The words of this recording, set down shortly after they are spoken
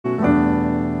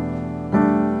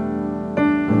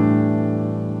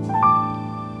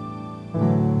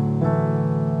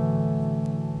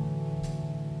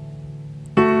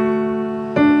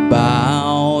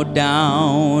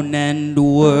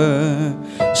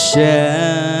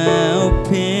Worship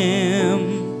Him,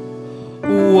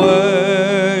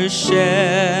 worship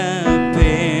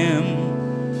Him.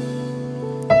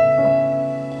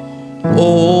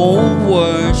 Oh,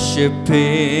 worship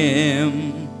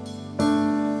Him.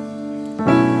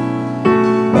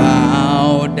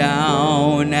 Bow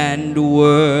down and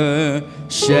worship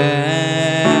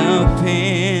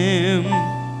Him.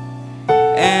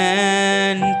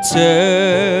 Enter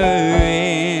in.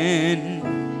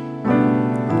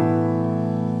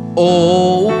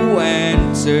 Oh,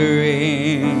 enter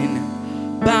in.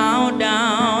 Bow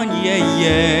down, yeah,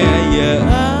 yeah, yeah.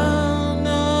 Bow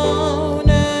down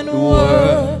and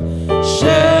worship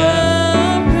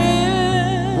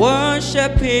Him.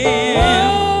 Worship Him.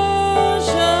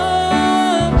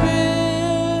 Worship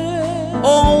Him.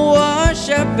 Oh,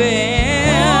 worship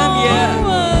Him, yeah.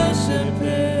 Worship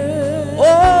Him.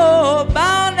 Oh,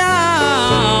 bow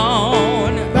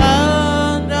down.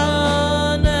 Bow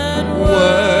down and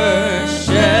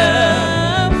worship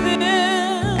Him.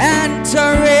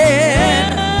 Enter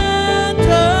in.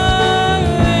 Enter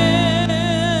in.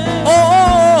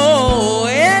 Oh,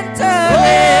 enter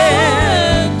in.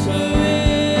 Enter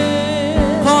in.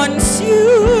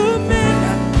 Consuming,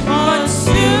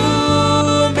 consuming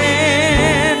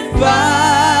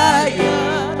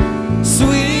fire,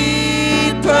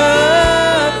 sweet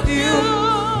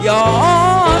perfume, your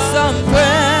awesome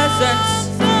presence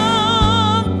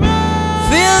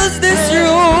fills this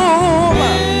room.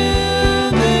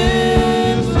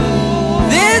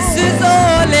 This is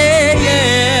holy,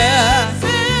 yeah.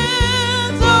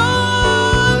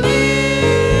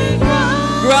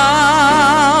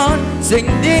 Ground, sing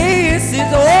this is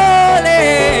holy.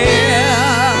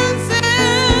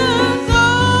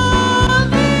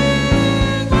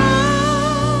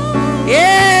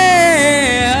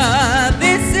 Yeah,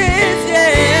 this is,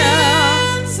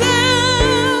 yeah.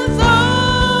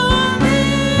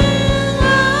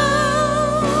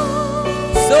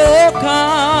 So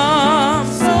come,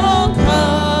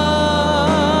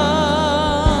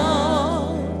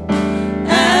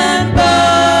 And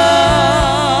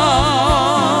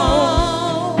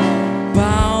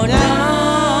bow down.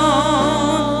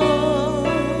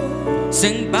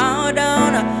 Sing bow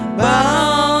down,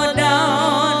 bow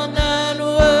down. and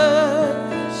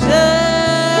worship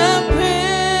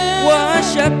Him.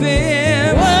 Worship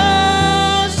Him.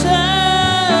 Worship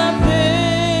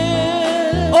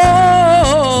Him.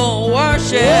 Oh,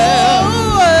 worship.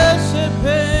 Worship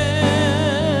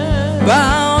Him.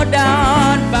 Bow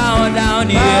down,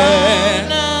 yeah. Bow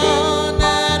down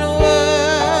and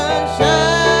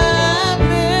worship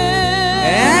Him.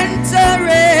 Enter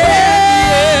in,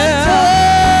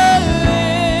 yeah.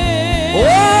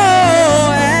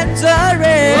 Oh, enter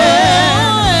in.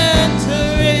 Enter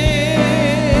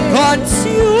in.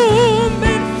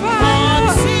 Consuming fire.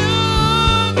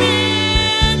 Consuming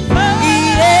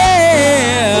fire.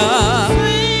 Yeah.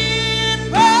 Sweet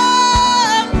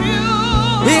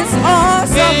perfume. His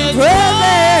awesome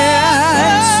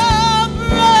presence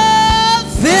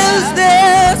fills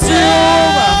this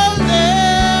room.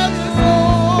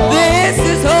 This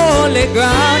is holy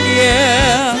ground,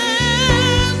 yeah.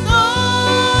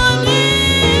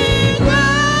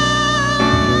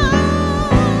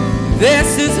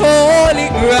 This is holy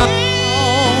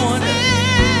ground.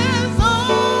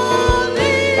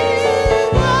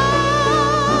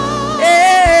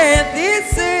 Yeah,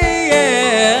 this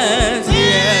is,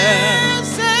 yeah.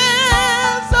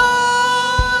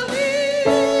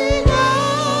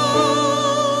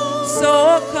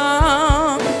 So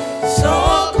come,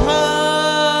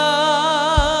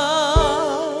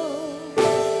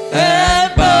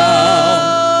 and bow.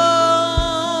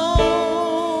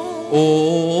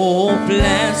 Oh,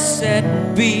 blessed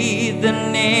be the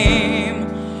name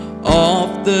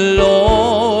of the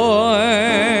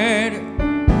Lord,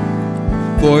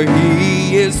 for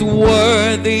He is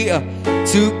worthy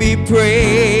to be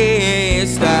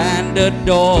praised and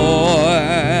adored.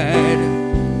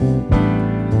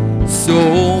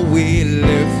 So we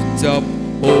lift up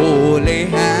holy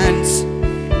hands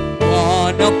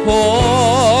on accord,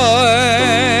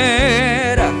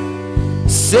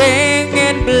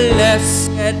 singing,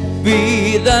 blessed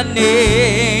be the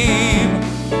name,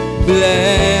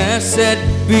 blessed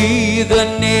be the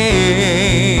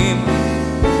name,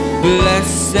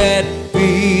 blessed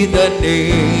be the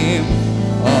name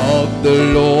of the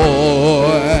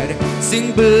Lord.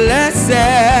 Sing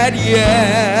blessed,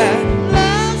 yeah.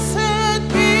 Blessed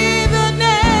be the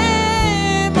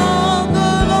name of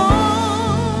the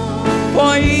Lord.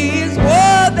 For He is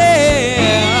worthy.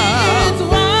 It's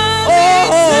worthy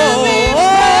to be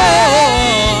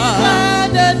praised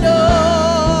and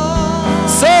adored.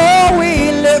 So we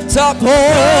lift up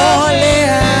holy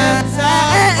hands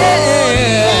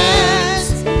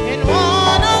in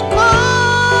one accord,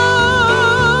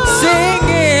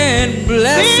 singing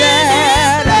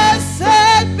blessed.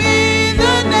 Blessed be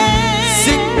the name.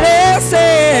 Sing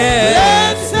blessed.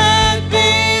 Blessed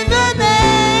be the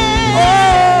name.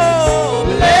 Oh,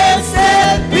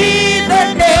 blessed be the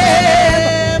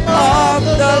name of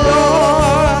the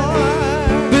Lord.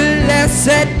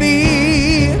 Blessed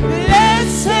be.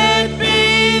 Blessed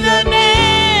be the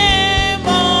name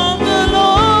of the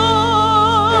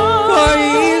Lord. For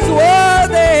He is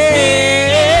worthy.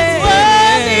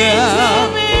 Worthy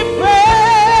to be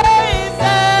praised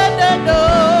and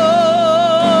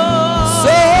adored.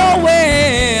 So we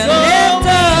lift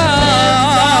up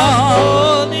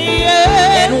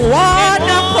in one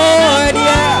accord,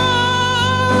 yeah.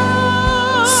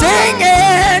 Sing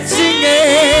it, sing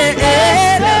it.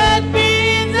 Blessed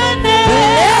be the name.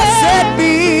 Blessed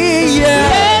be, yeah.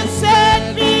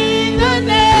 Blessed be the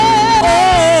name.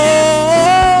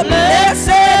 Oh,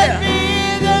 blessed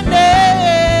Be the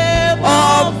name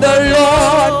of the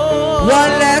Lord.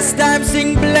 One last time,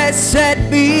 sing blessed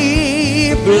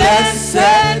be, blessed.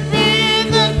 Blessed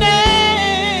be the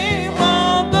name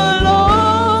of the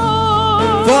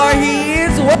Lord. For He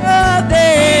is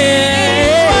worthy.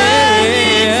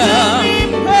 To be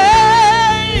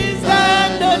praised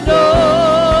and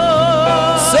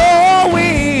adored. So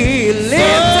we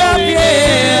lift up,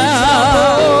 yeah,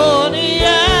 holy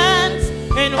hands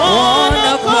in one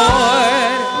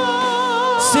accord,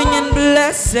 singing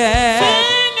blessed,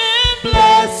 singing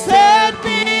blessed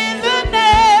be the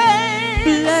name.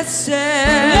 blessed,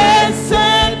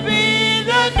 Blessed be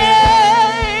the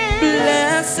name.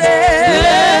 blessed,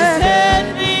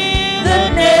 Blessed be the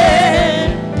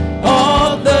name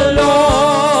of the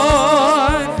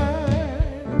Lord.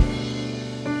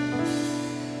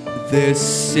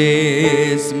 This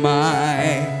is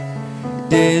my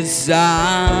desire,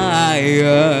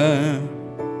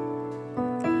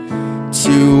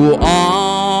 to honor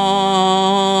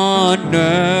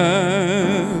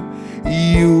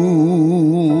you,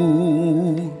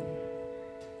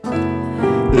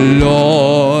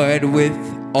 Lord, with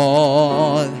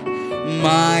all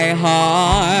my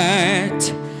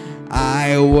heart.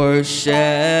 I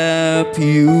worship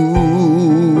you.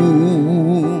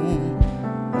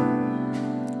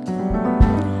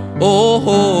 Oh,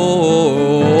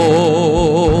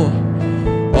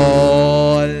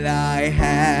 all I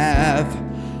have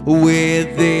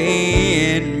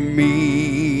within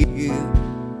me,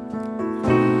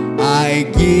 I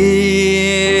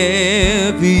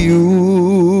give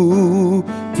you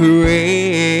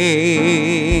praise,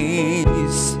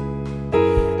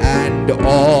 and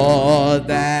all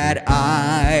that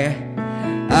I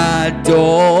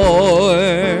adore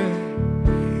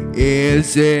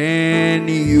is in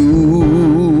you.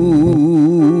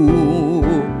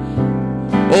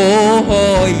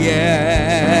 Oh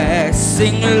yes,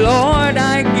 sing Lord,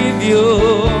 I give you,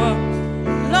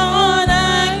 Lord,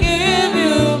 I give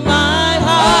you my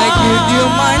heart. I give you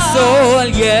my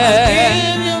soul, yeah. I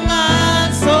give you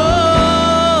my soul.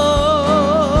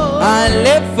 I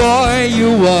live for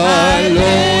you I alone.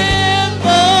 live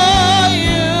for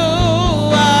you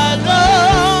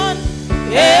alone.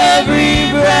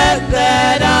 Every breath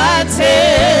that I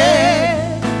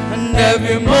take, And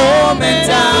every moment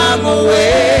I'm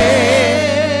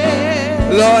away,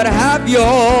 Lord, have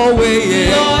your way,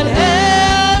 yeah. Lord,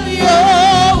 have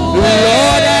your way.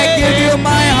 Lord, I give you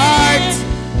my heart,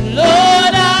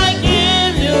 Lord, I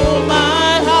give you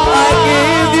my heart. I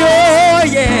give you,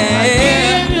 yeah. I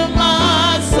give you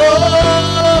my soul.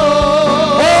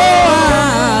 Oh, I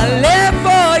live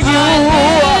for you. I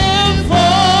live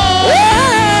for Oh,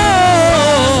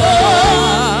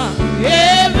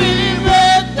 every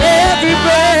breath every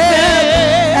breath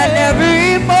and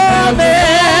every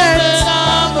moment,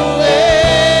 I'm away.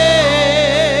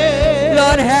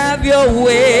 Lord, have your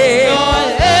way.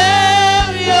 Lord,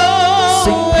 have your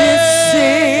Sing, way.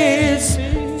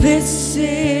 this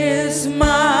is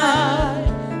my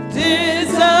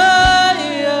desire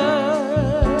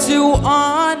to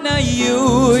honor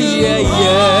you, yeah,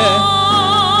 yeah.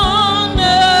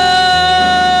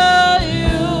 honor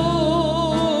you.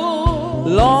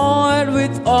 Lord,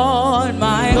 with all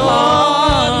my Lord,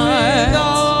 heart, with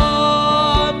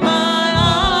all my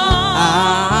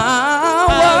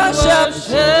heart, I worship.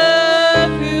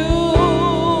 you.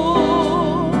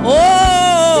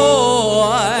 Oh,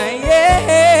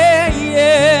 yeah,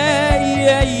 yeah,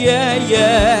 yeah, yeah,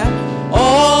 yeah.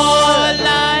 All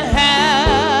I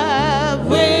have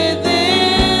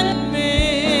within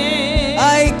me,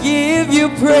 I give you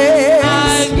praise.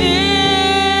 I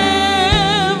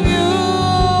give you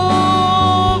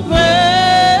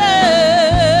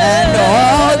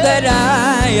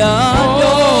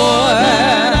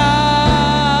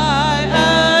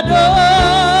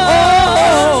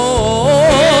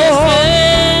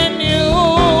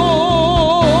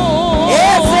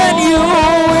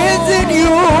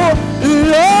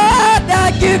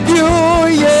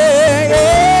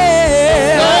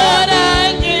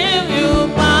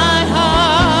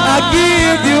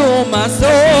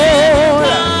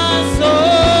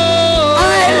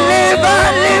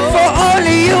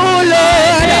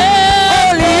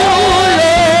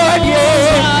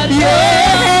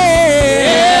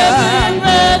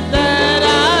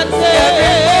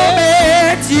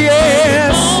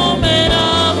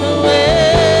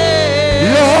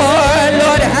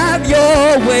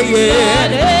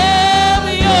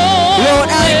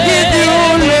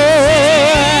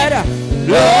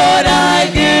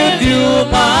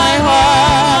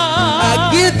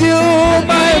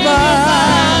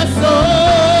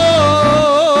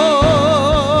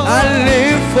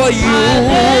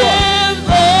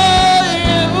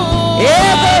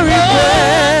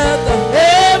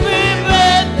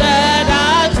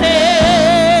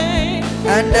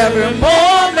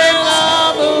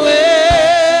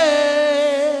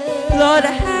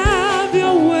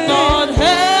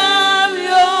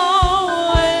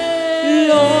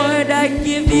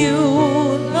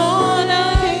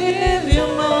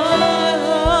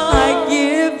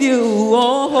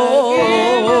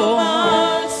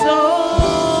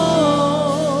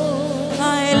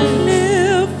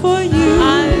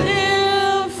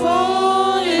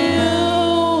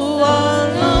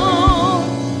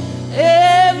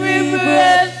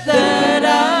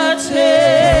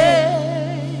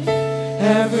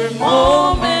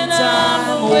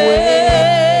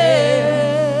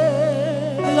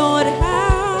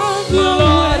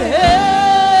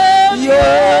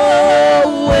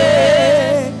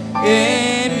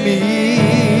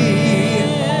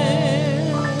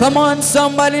Come on,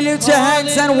 somebody lift your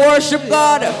hands and worship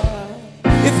God.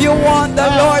 If you want the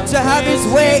Lord to have His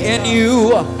way in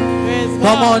you,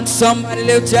 come on, somebody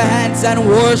lift your hands and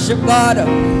worship God.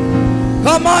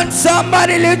 Come on,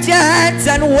 somebody lift your hands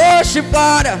and worship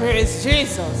God. Praise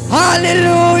Jesus.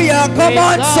 Hallelujah. Come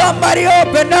on, somebody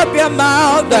open up your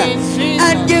mouth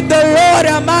and give the Lord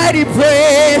a mighty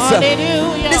praise.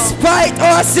 Hallelujah. Despite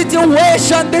our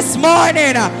situation this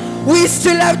morning, we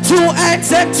still have 2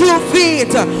 hands and 2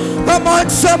 feet. Come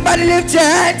on, somebody lift your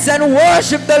hands and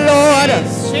worship the Lord.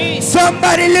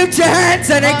 Somebody lift your hands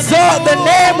and exalt the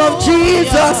name of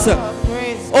Jesus.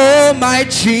 Oh, my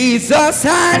Jesus'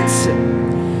 hands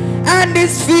and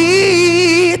His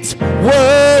feet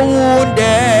were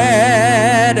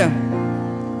wounded,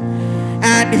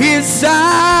 and His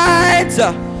sides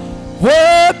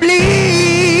were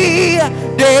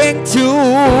bleeding too.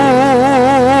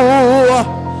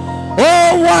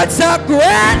 Oh, what a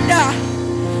grand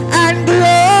and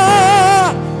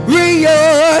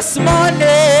glorious morning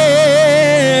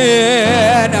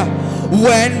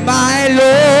when my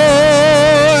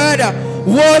Lord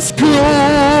was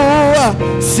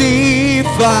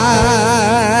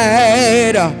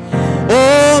crucified.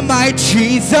 Oh, my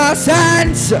Jesus'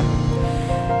 hands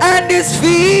and His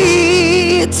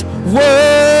feet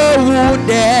were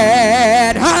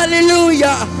wounded.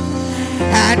 Hallelujah.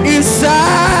 And His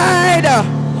side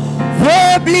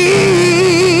were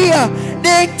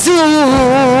bleeding too.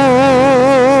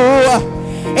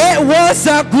 It was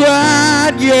a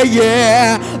grand,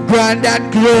 grand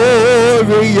and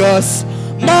glorious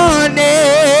morning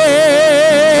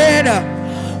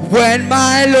when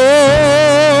my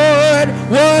Lord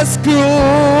was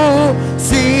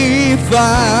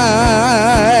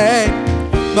crucified.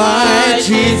 My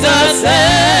Jesus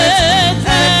hands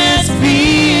and His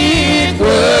feet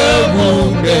were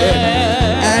wounded,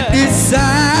 and His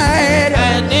sides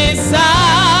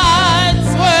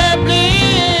were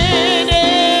bleeding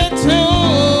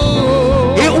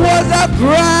too. It was a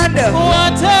grand,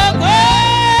 what a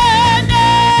grand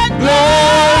and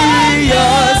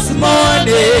glorious morning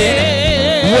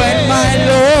when my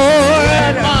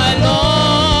Lord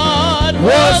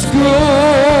was crucified.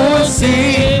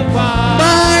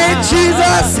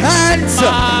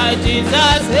 My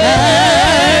Jesus'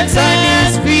 hands, and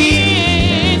His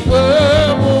feet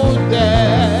were wounded,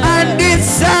 and His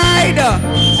sides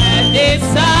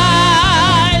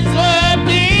were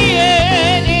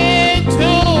bleeding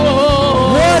too.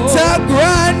 What a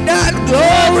grand and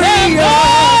glorious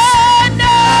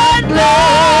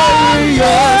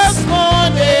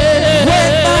morning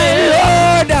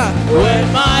when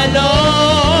my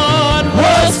Lord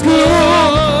was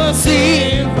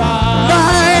crucified.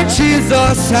 My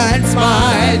Jesus' hands,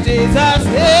 my Jesus'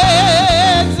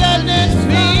 hands and His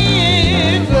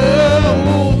feet were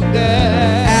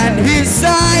wounded,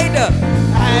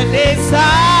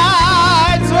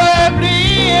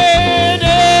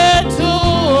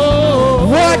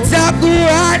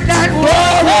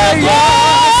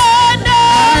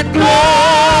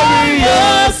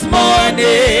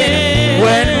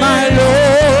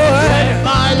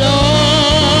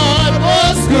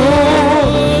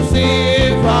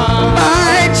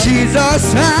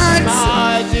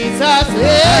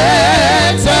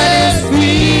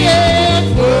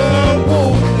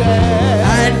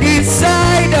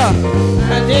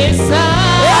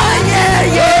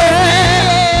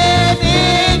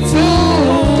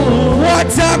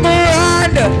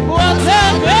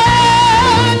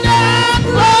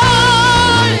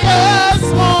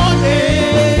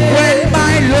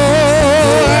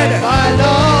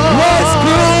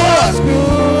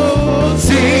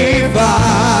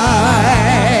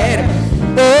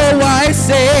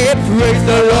 Praise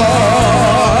the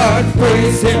Lord,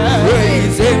 praise Him,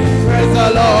 praise Him. Praise the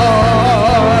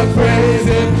Lord, praise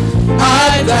Him.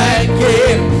 I thank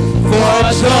Him for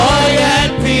joy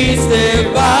and peace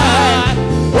divine.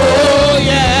 Oh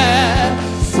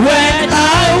yes, when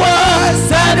I was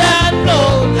sad and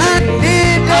lonely, I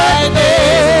did I not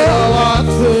didn't know know. what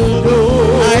to do.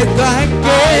 I thank I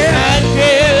Him, thank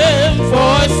Him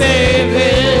for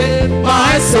saving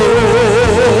my soul.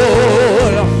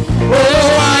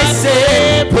 Oh, I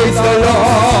say, praise the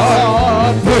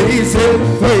Lord, praise Him,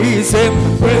 praise Him.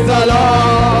 Praise the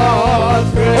Lord,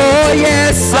 praise Oh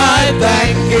yes, I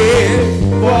thank Him.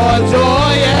 for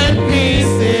joy and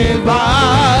peace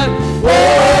divine. Oh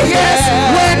yes,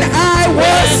 when I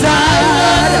was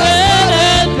sad,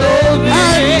 I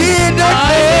did not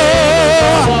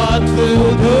know. What to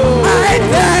do. I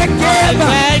thank Him, I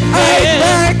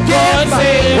thank Him.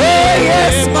 Oh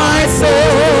yes, my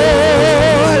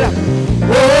soul.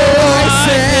 Oh, I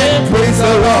say, praise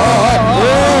the Lord.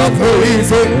 Oh, praise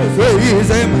Him, praise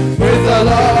Him. Praise the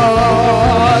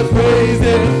Lord, praise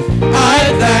Him. I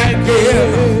thank Him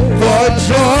for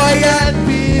joy and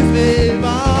Peace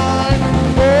divine.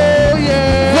 Oh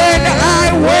yeah. when I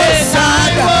was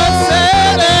sad,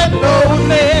 sad and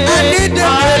lonely, I didn't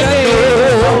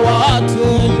know know. what to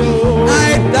do. I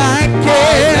thank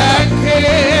Him Thank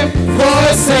Him for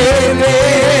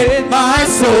saving my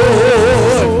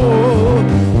soul.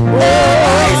 Oh,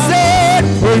 I said,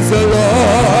 praise the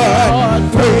Lord,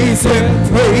 praise Him,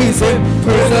 praise Him,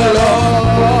 praise the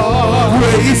Lord,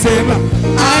 praise Him.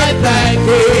 I thank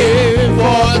Him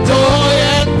for joy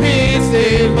and peace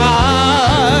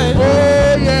divine. Oh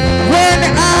yeah. when I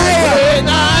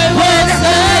was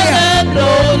sad and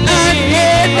lonely, I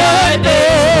did not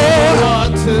know.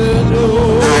 what to do.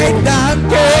 I thank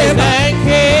Him Thank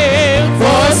Him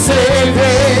for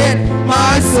saving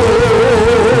my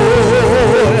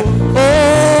soul.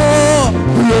 Oh,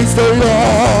 praise the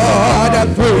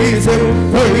Lord, praise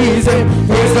Him, praise Him,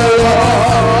 praise the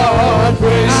Lord. I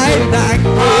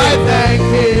thank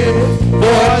Him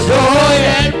for joy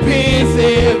and peace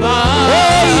divine.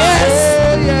 Oh yes,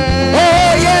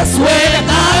 oh yes, when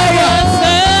I was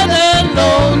sad and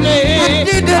lonely, I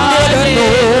didn't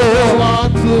know what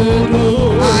to do.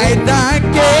 I thank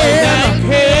Him Thank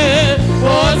Him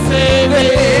for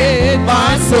saving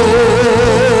my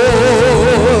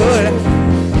soul.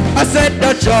 I said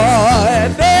the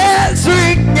joy bells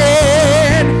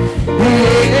ringing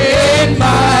in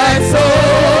my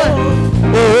soul.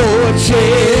 Oh,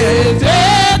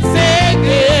 children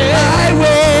singing, I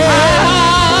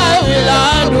will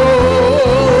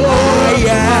adore. I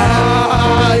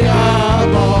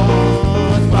am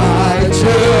on my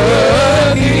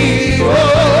journey. Oh,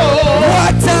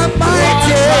 what a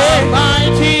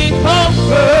mighty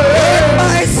comfort in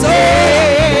my soul.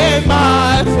 in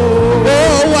my soul.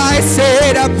 Oh, I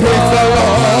said, I praise the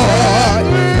Lord.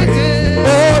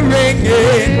 Oh,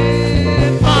 ringing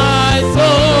In my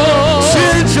soul.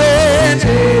 children,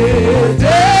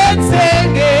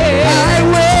 Singing, I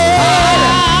will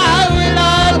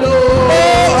adore.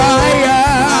 Oh, I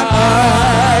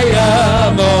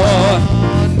am on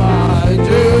My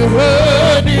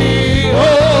journey.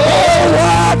 Oh,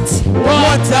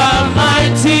 what a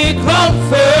mighty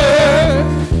comfort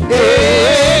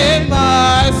in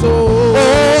my soul.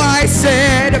 Oh, I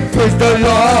said, praise the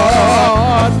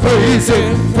Lord, praise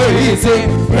Him, praise Him,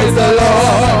 praise the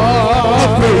Lord,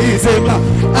 praise Him.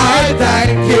 I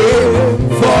thank Him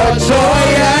for joy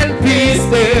and peace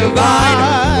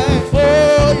divine.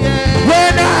 Oh yeah.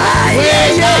 When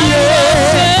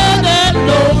Sad and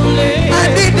lonely, I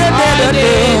didn't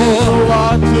know.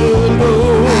 what to do.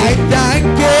 I thank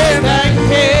Him Thank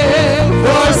Him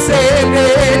for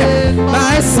saving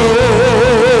my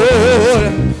soul.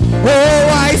 Oh,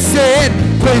 I said,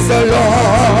 praise the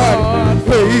Lord,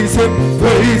 praise Him,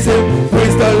 praise Him,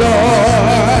 praise the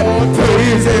Lord,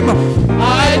 praise Him.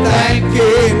 I thank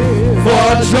Him for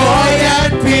joy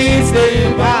and peace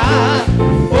divine.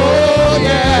 Oh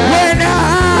yeah. When I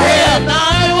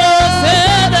was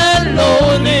sad and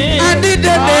lonely, I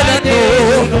didn't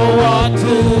know. know what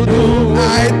to do. I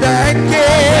thank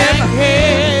Him Thank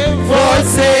Him for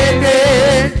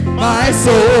saving my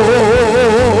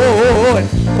soul.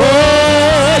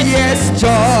 Oh yes,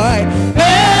 joy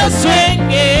bells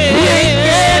ringing,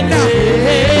 ringing,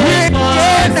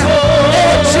 oh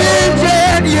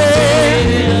children,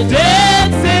 yeah,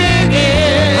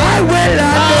 Singing, I will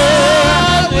adore.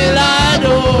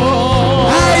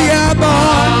 I am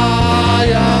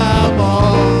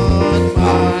on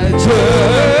my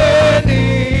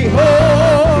journey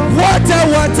home. What a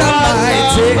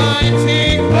mighty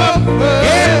mighty comfort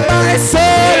in my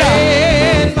soul.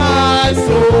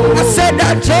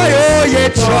 that joy, oh yeah,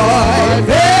 joy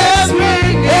bells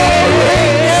ringing,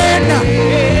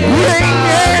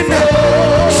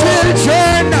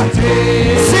 children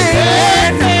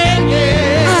singing,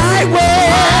 I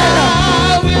will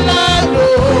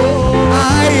I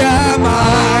am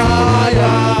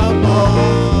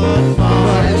on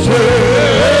my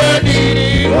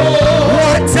journey.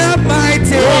 What a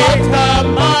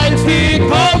mighty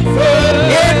comfort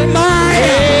in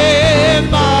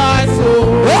my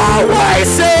soul. Oh, I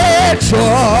say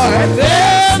joy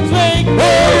bells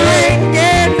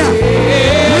ringing,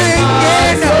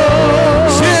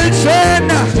 children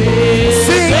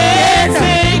singing,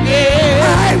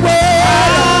 I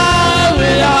will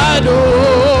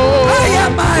adore. I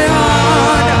am on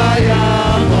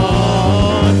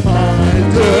my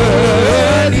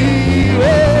journey.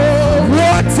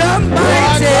 What a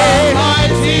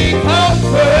mighty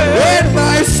comfort in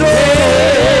my soul.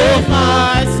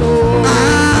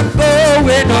 I'm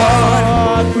going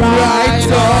on,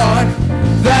 right on.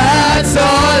 That's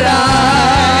all I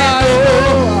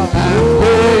know. I'm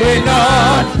going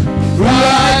on,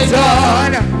 right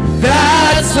on.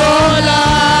 That's all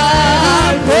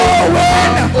I'm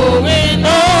going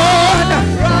on,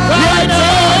 right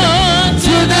on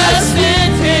to the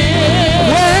city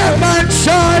where man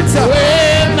shines. Oh,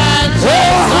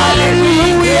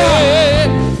 hallelujah.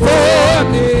 For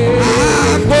me,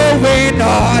 I'm going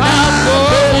on,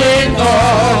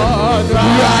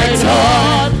 right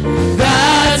on.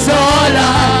 That's all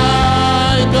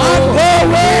I'm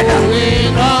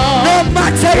going on. No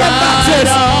matter the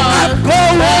matters, I'm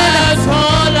going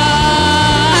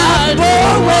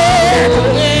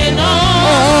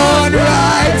on,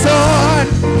 right on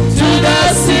to the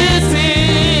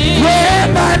city where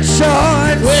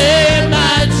mansions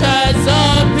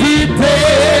are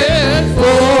prepared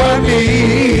for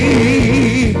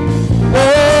me.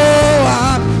 Oh,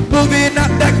 I'm moving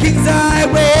up the King's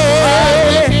Highway.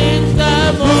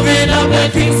 Moving up the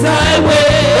King's Highway.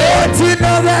 Oh, to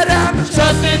know that I'm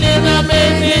trusting in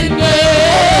amazing grace.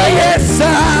 Oh, yes,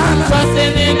 I'm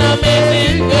trusting in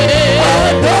amazing grace.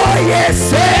 Oh, yes,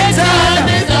 Satan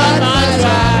is on my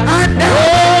track. And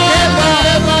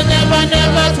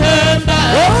never turn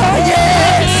back. Oh,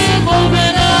 yes.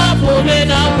 Moving up,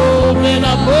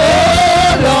 oh,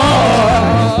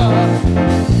 Lord.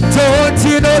 Don't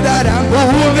you know that I'm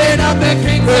moving up the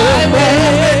King's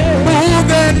Highway?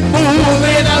 Moving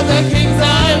up the King's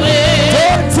Highway.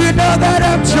 Don't you know that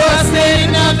I'm trusting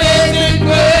in amazing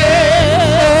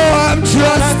grace? Oh, I'm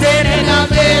trusting in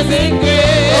amazing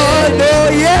grace. Oh,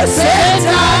 no, yes,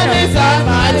 Satan is on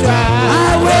my track.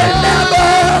 I will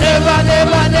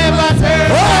never turn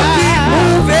back. Oh, keep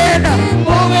moving up,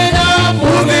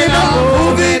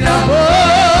 oh,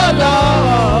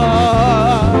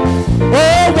 Lord.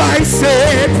 Oh, I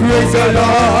say, praise the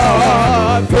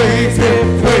Lord, praise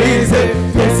Him, praise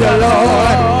the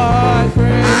Lord.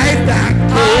 I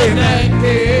thank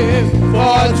Him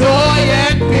for joy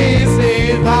and peace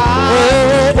in my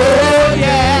heart. Oh,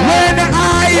 yeah. When I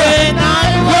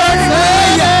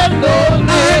am lonely,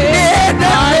 I didn't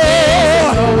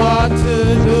know what to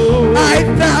do. I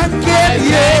thank Him,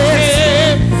 yes,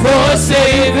 for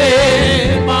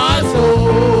saving my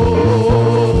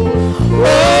soul. Oh, I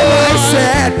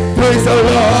said, praise the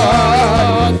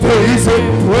Lord, praise Him,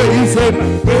 praise the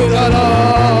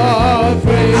Lord,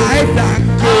 praise. I thank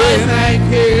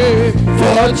Him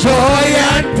for joy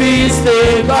and peace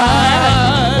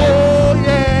divine. Oh,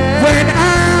 yeah. When I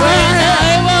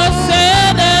was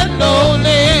sad and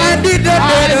lonely, I didn't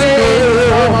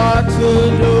know what to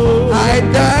do. I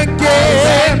thank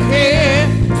Him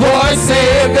for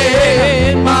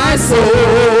saving my soul.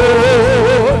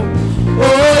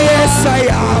 Oh, yes, I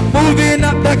am moving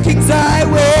up the King's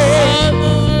Highway.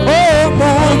 Oh,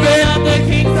 moving up the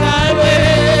King's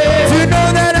Highway. To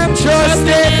know that I'm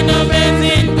trusting in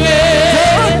amazing grace.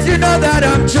 Don't you know that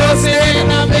I'm trusting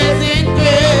in amazing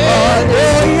grace? Oh,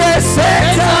 yes,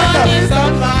 Satan is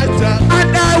on my track.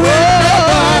 And I will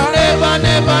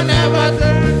never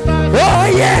turn back. Oh,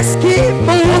 yes, keep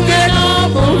moving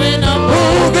up. Oh,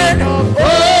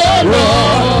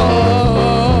 Lord.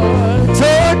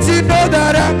 Don't you know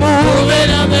that I'm moving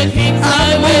up the King's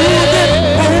Highway?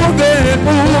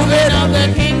 Moving up the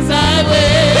King's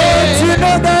Highway. Don't you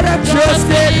know that I'm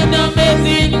trusting in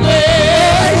amazing grace?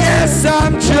 Oh, yes,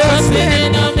 I'm trusting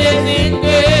in amazing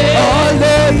grace.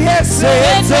 Although, yes,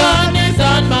 Satan is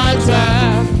on my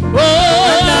track.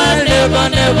 Oh, and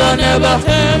I'll never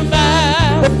turn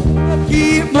back.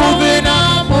 Keep moving up.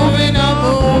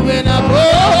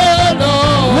 Oh,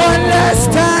 Lord. One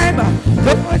last time.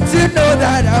 Don't you know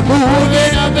that I'm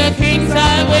moving up the King's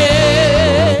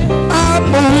Highway? I'm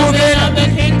moving up the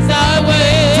King's Highway.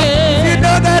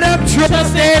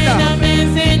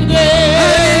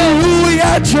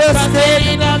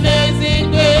 trusting in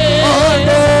amazing grace. Oh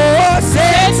no,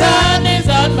 Satan is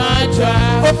on my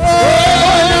track. Oh,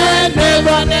 and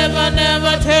never, never,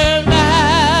 never turn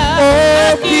back.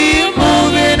 I keep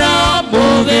moving up,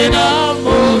 moving up,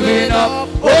 moving up.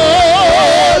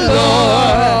 Oh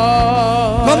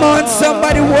Lord. Come on,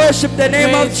 somebody worship the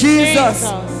name of Jesus.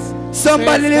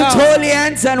 Somebody lift holy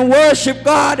hands and worship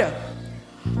God.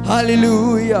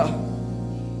 Hallelujah.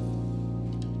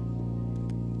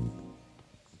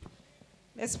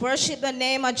 Let's worship the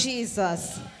name of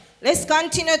Jesus. Let's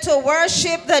continue to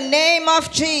worship the name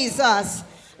of Jesus.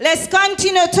 Let's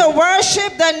continue to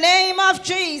worship the name of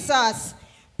Jesus.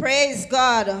 Praise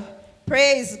God.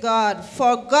 Praise God.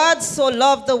 For God so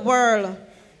loved the world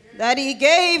that he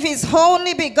gave his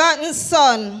only begotten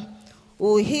Son,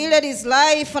 who healed his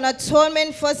life an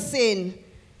atonement for sin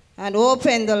and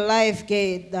opened the life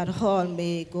gate that all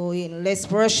may go in. Let's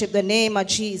worship the name of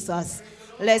Jesus.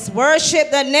 Let's worship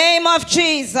the name of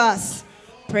Jesus.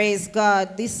 Praise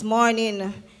God. This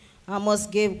morning, I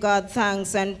must give God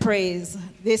thanks and praise.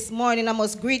 This morning, I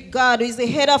must greet God, who is the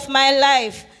head of my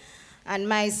life and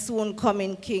my soon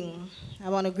coming King. I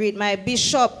want to greet my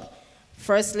bishop,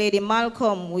 First Lady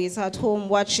Malcolm, who is at home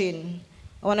watching.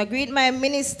 I want to greet my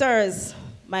ministers,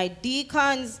 my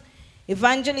deacons,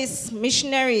 evangelists,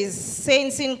 missionaries,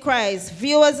 saints in Christ,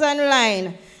 viewers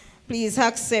online. Please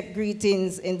accept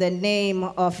greetings in the name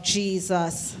of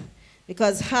Jesus.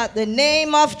 Because at the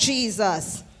name of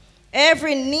Jesus,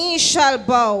 every knee shall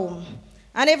bow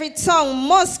and every tongue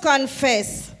must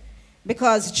confess,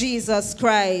 because Jesus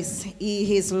Christ,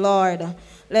 he is Lord.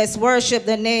 Let's worship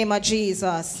the name of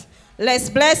Jesus. Let's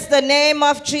bless the name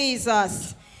of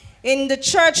Jesus. In the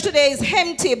church today is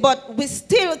empty, but we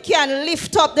still can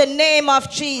lift up the name of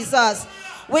Jesus.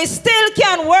 We still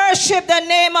can worship the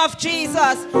name of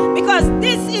Jesus, because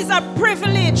this is a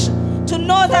privilege to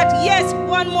know that, yes,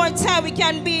 one more time we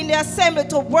can be in the assembly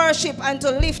to worship and to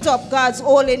lift up God's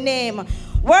holy name.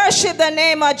 Worship the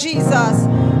name of Jesus.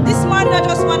 This morning I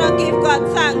just want to give God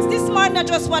thanks. This morning I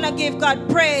just want to give God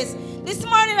praise. This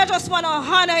morning I just want to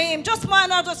honor him. I just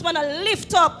want to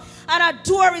lift up and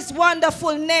adore his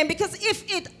wonderful name, because if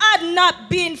it had not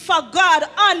been for God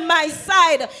on my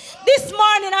side, this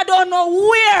morning I don't know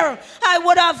where I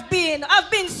would have been. I've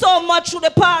been so much through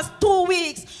the past 2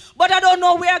 weeks, but I don't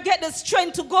know where I get the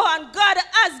strength to go, and God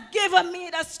has given me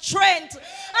the strength.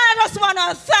 I just want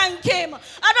to thank him.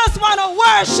 I just want to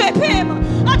worship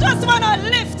him. I just want to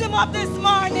lift him up this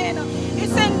morning.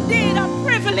 It's indeed a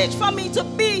privilege for me to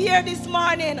be here this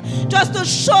morning, just to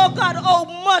show God how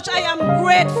much I am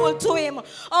grateful to him,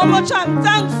 how much I'm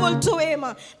thankful to him.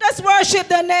 Let's worship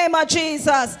the name of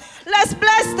Jesus. Let's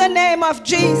bless the name of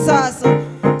Jesus.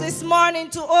 This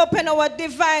morning to open our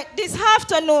divine, this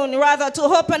afternoon rather, to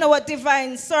open our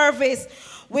divine service,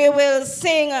 we will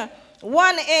sing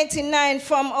 189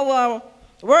 from our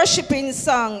worshiping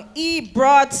song, He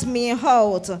Brought Me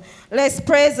Out. Let's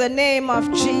praise the name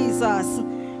of Jesus.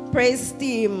 Praise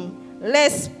him.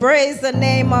 Let's praise the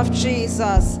name of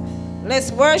Jesus.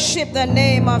 Let's worship the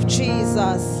name of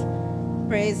Jesus.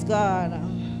 Praise God.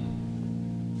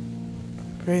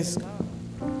 Praise God.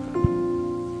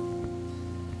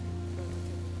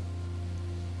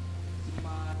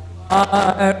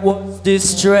 I was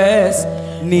distressed,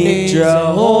 need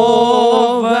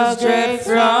Jehovah's great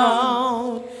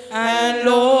throne, and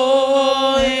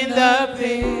lo, in the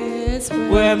pits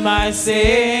where my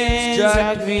sins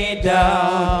dragged me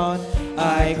down,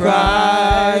 I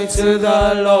cried to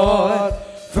the Lord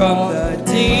from the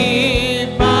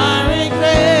deep miry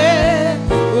clay,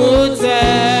 who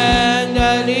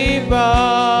tenderly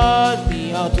brought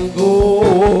me out to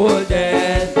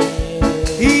golden.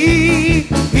 He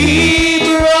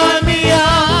brought me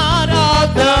out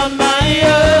of the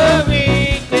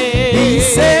miry clay. He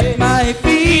set my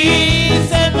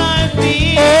feet on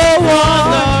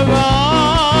the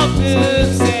rock to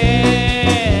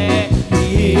stay.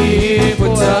 He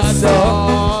put a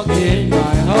song in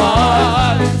my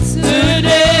heart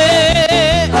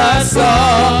today, a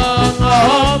song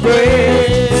of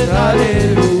praise.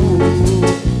 Hallelujah.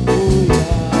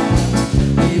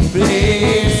 He played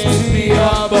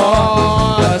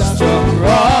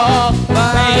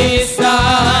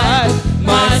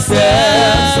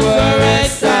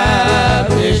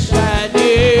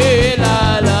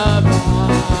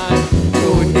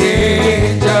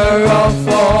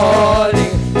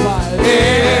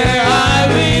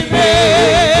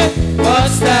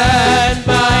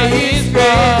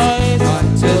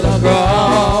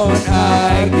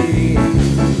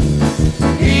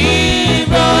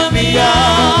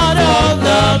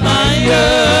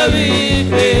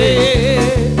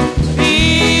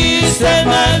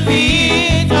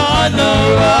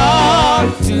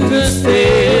to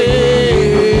stay.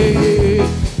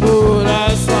 Put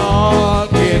a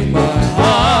song in my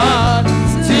heart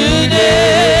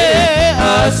today,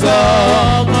 a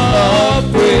song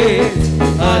of praise.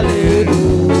 Hallelujah.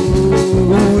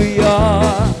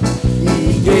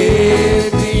 He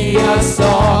gave me a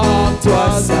song,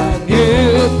 'twas a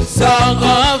new song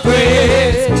of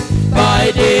praise.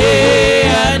 By day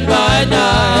and by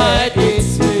night,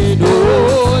 it's with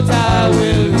notes I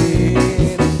will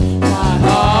read. My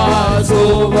heart's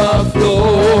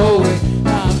overflowing,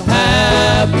 I'm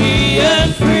happy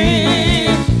and free.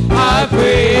 I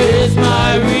praise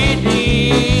my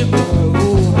Redeemer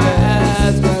who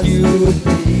has rescued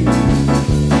me.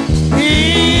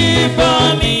 He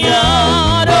brought me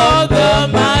out of the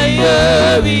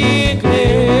miry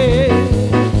clay.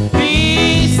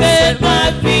 He set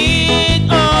my feet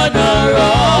on a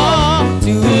rock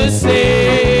to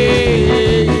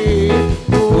stay.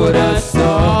 Put a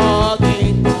song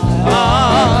in my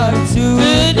heart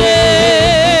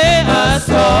today, a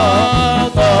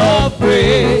song of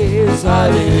praise.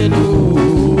 Hallelujah.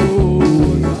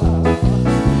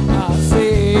 I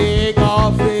sing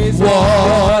of His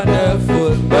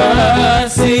wonderful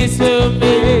mercies to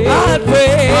me. I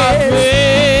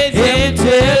praise Him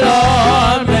till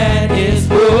all men His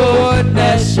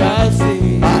goodness shall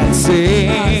see. I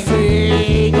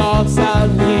sing of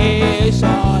salvation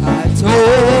at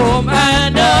home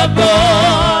and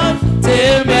abroad,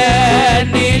 till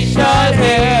many shall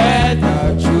hear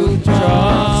the true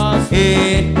trust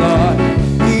in God.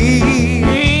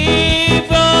 He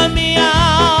brought me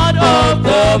out of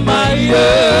the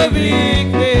miry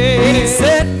clay. He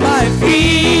set my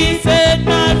feet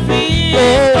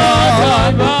on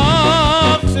the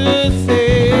rock to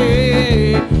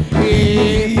stay.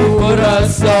 He put a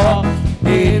song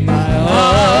in my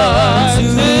heart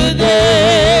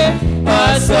today,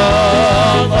 a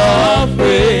song of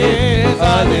praise.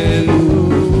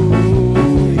 Hallelujah.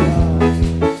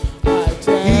 I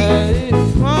tell it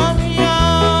from me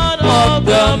out of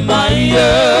the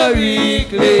miry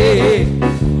clay.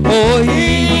 Oh,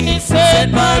 He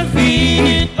set my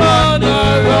feet on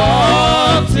the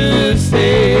rock to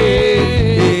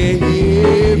stay.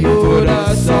 He put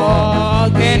a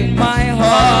song in my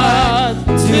heart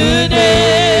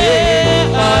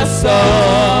today, a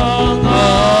song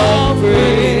of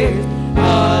praise.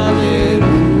 Hallelujah.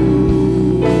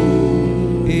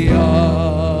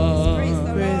 Praise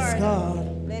the Praise Lord.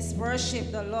 God. Let's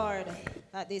worship the Lord.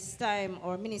 At this time,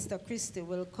 our Minister Christy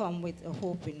will come with a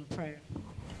hope in prayer.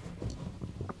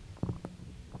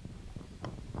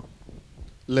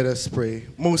 Let us pray.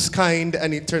 Most kind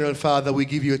and eternal Father, we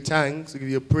give you thanks, we give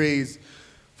you praise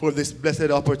for this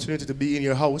blessed opportunity to be in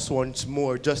your house once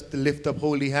more, just to lift up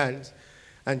holy hands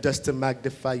and just to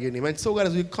magnify your name. And so, God,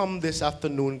 as we come this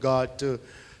afternoon, God, to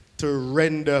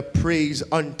render praise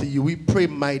unto you, we pray,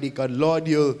 mighty God, Lord,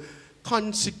 you'll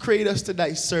consecrate us to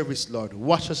thy service, Lord.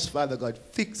 Wash us, Father God.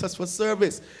 Fix us for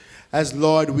service. As,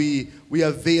 Lord, we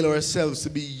avail ourselves to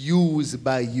be used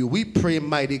by you. We pray,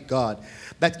 mighty God,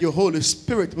 that your Holy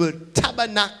Spirit will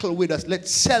tabernacle with us. Let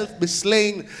self be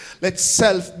slain. Let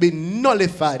self be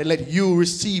nullified. And let you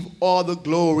receive all the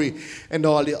glory and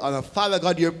all the honor. Father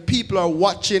God, your people are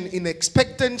watching in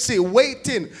expectancy,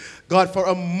 waiting, God, for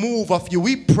a move of you.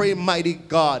 We pray, mighty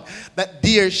God, that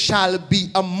there shall be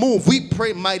a move. We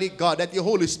pray, mighty God, that your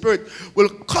Holy Spirit will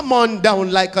come on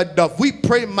down like a dove. We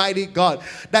pray, mighty God,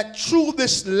 that through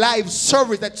this live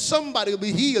service that somebody will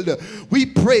be healed. We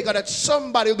pray, God, that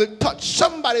somebody will be touched,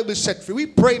 somebody will be set free. We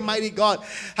pray, mighty God,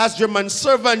 as your man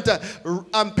servant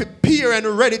prepare and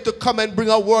ready to come and bring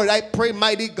a word. I pray,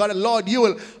 mighty God, Lord, you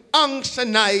will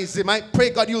unctionize him. I pray,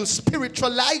 God, you'll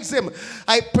spiritualize him.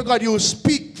 I pray, God, you'll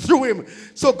speak through him.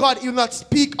 So, God, he will not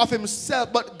speak of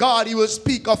himself, but, God, he will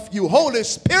speak of you. Holy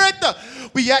Spirit,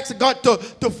 we ask, God,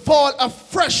 to fall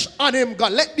afresh on him,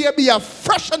 God. Let there be a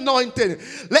fresh anointing.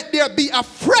 Let there be a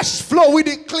fresh flow. We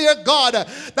declare, God,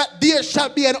 that there shall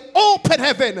be an open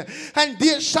heaven and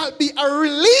there shall be a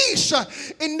release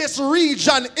in this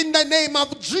region. In the name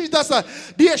of Jesus,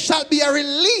 there shall be a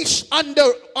release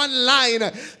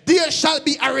online. There shall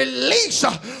be a release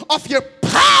of your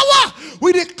power.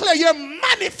 We declare your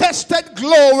manifested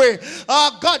glory,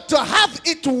 God, to have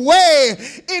its way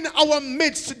in our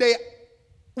midst today.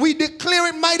 We declare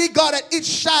it, mighty God, that it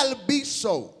shall be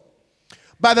so.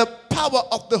 By the power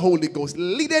of the Holy Ghost,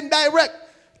 lead and direct.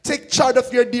 Take charge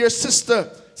of your dear sister,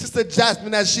 Sister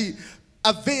Jasmine, as she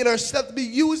avail herself to be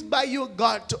used by you,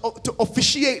 God, to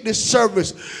officiate this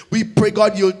service. We pray,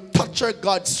 God, you'll touch her,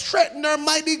 God. Strengthen her,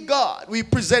 mighty God. We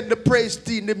present the praise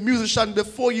team, the musician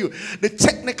before you, the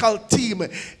technical team,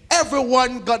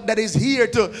 everyone, God, that is here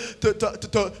to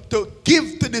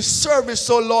give to this service,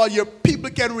 so Lord, your people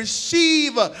can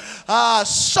receive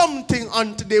something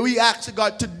on today. We ask,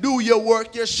 God, to do your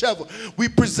work yourself. We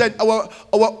present our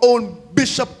own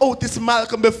Bishop Otis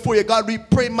Malcolm before you, God. We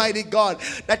pray, mighty God,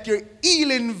 that your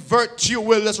healing virtue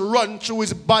will just run through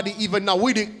his body even now.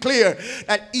 We declare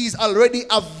that he's already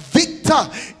a victor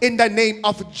in the name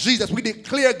of Jesus. We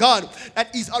declare, God,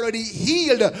 that he's already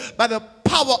healed by the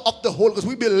power of the Holy Ghost.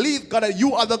 We believe, God, that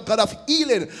you are the God of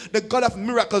healing, the God of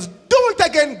miracles. Do it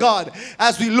again, God,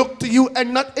 as we look to you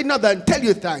and not another, and tell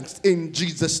you thanks in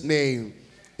Jesus' name.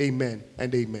 Amen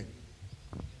and amen.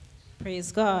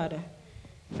 Praise God.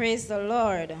 Praise the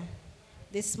Lord.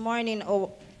 This morning,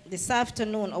 or this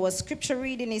afternoon, our scripture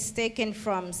reading is taken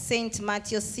from St.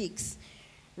 Matthew 6,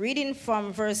 reading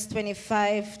from verse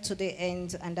 25 to the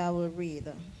end, and I will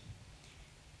read.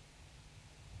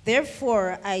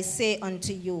 Therefore I say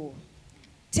unto you,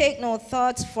 take no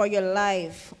thought for your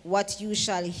life, what you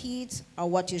shall eat or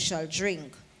what you shall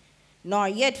drink, nor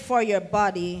yet for your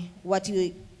body, what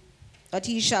ye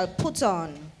shall put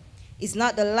on. Is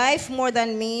not the life more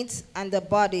than meat, and the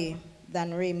body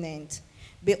than raiment?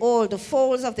 Behold, the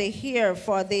fowls of the air,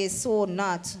 for they sow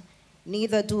not,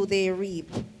 neither do they reap,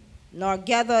 nor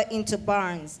gather into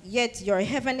barns, yet your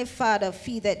heavenly Father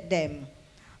feedeth them.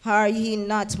 Are ye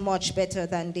not much better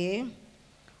than they?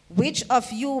 Which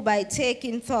of you, by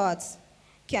taking thoughts,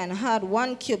 can add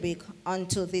 1 cubit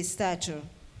unto this stature?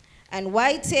 And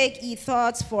why take ye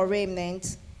thoughts for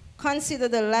raiment? Consider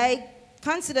the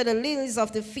lilies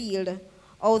of the field,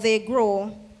 how they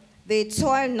grow. They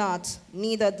toil not,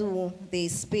 neither do they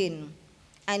spin.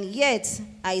 And yet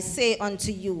I say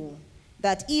unto you,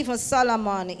 that even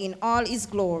Solomon in all his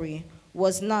glory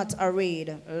was not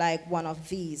arrayed like one of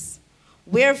these.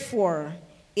 Wherefore,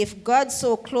 if God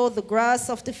so clothe the grass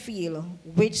of the field,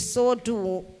 which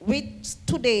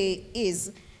today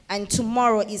is, and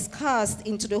tomorrow is cast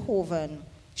into the oven,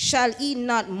 shall he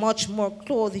not much more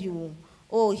clothe you,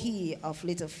 O ye of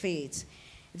little faith?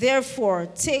 Therefore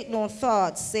take no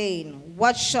thought, saying,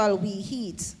 what shall we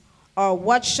eat, or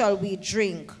what shall we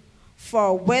drink?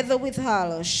 For whether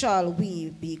withal shall we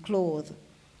be clothed?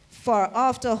 For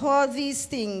after all these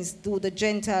things do the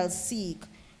Gentiles seek.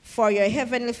 For your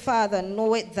heavenly Father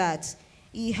knoweth that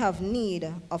ye have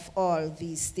need of all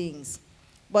these things.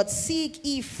 But seek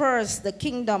ye first the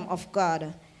kingdom of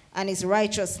God and his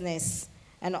righteousness,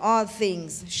 and all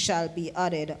things shall be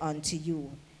added unto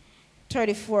you.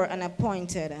 34, and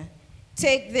appointed.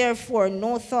 Take therefore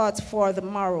no thought for the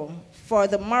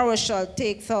morrow shall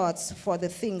take thoughts for the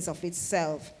things of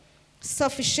itself.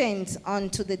 Sufficient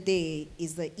unto the day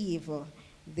is the evil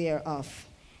thereof.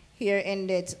 Here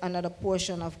ended another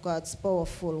portion of God's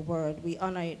powerful word. We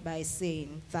honor it by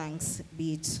saying, thanks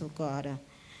be to God.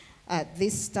 At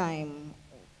this time,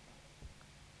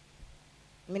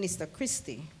 Minister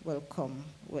Christie will come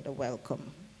with a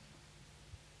welcome.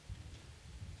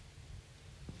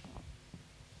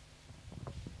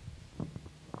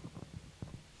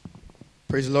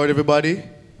 Praise the Lord, everybody.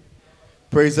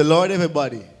 Praise the Lord,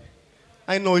 everybody.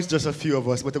 I know it's just a few of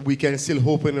us, but we can still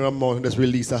open our mouth and just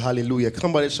release a hallelujah.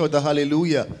 Somebody shout a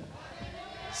hallelujah.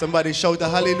 Somebody shout a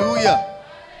hallelujah.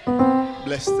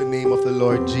 Bless the name of the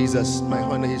Lord Jesus. My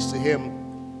honor is to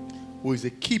him who is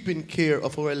keeping care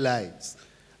of our lives.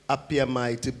 Happy am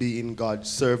I to be in God's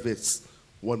service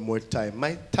one more time.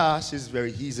 My task is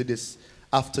very easy this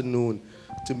afternoon,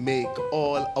 to make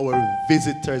all our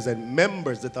visitors and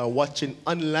members that are watching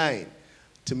online,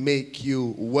 to make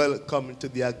you welcome to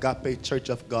the Agape Church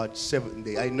of God 7th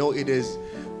day. I know it is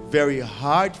very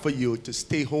hard for you to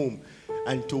stay home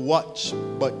and to watch,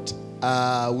 but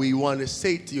we want to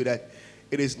say to you that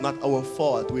it is not our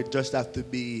fault. We just have to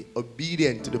be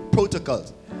obedient to the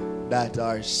protocols that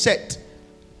are set,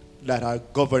 that are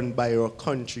governed by our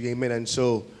country. Amen. And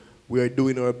so we are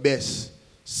doing our best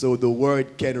so the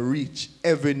word can reach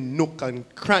every nook and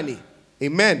cranny.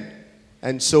 Amen.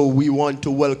 And so we want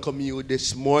to welcome you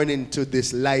this morning to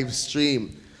this live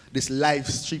stream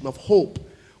of hope,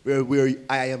 where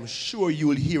I am sure you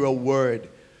will hear a word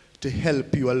to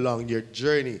help you along your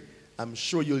journey. I'm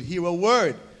sure you'll hear a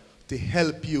word to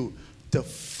help you to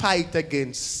fight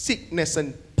against sickness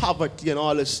and poverty and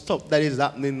all the stuff that is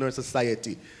happening in our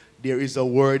society. There is a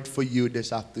word for you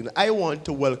this afternoon. I want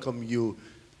to welcome you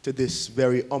to this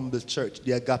very humble church,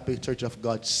 the Agape Church of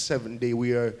God 7th day.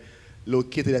 We are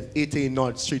located at 18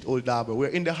 North Street, Old Harbour. We're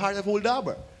in the heart of Old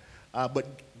Harbour.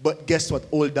 But guess what?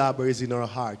 Old Harbour is in our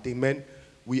heart. Amen.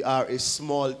 We are a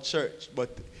small church,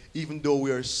 but even though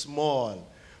we are small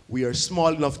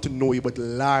enough to know you, but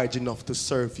large enough to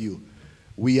serve you.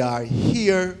 We are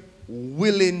here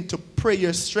willing to pray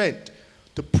your strength,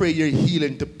 to pray your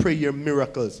healing, to pray your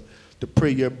miracles, to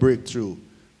pray your breakthrough.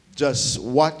 Just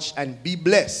watch and be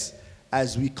blessed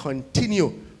as we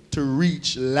continue to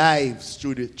reach lives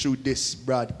through this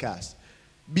broadcast.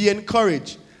 Be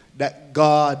encouraged that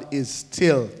God is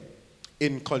still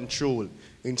in control.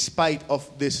 In spite of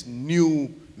this new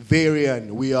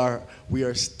variant, we are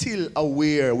still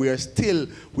aware, we are still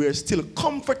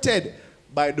comforted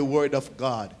by the word of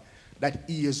God that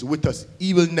He is with us.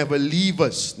 He will never leave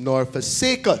us nor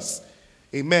forsake us.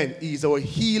 Amen. He is our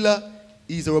healer.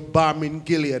 He is our balm in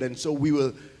Gilead. And so we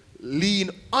will lean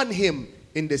on Him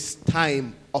in this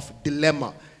time of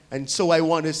dilemma. And so I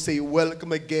want to say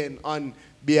welcome again on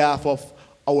behalf of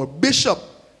our Bishop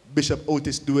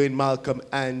Otis Dwayne Malcolm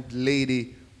and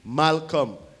Lady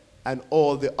Malcolm and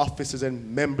all the officers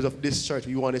and members of this church.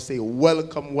 We want to say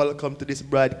welcome to this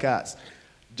broadcast.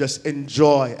 Just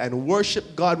enjoy and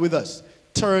worship God with us.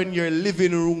 Turn your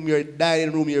living room, your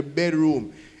dining room, your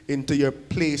bedroom into your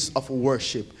place of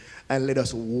worship. And let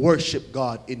us worship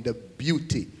God in the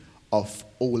beauty of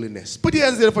holiness. Put your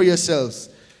hands there for yourselves.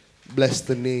 Bless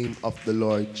the name of the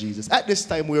Lord Jesus. At this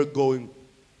time, we are going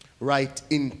right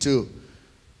into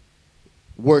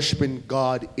worshiping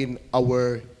God in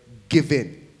our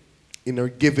giving.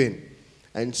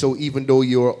 And so even though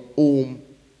you're home,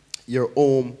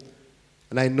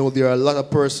 and I know there are a lot of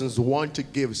persons who want to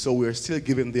give, so we're still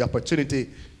giving the opportunity.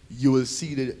 You will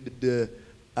see the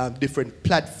different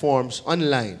platforms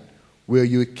online where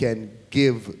you can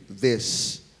give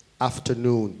this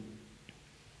afternoon.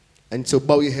 And so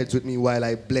bow your heads with me while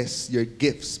I bless your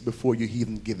gifts before you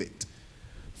even give it.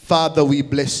 Father, we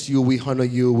bless you, we honor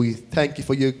you, we thank you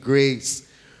for your grace.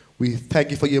 We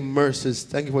thank you for your mercies.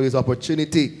 Thank you for this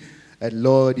opportunity that,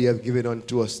 Lord, you have given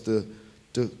unto us to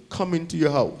come into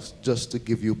your house just to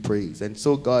give you praise. And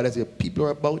so, God, as your people are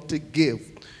about to give,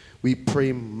 we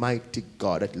pray, mighty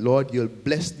God, that, Lord, you'll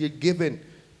bless their giving,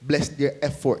 bless their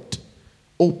effort.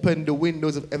 Open the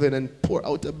windows of heaven and pour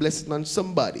out a blessing on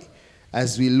somebody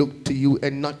as we look to you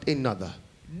and not another.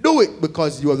 Do it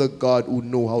because you are the God who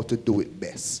know how to do it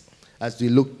best. As we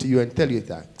look to you and tell you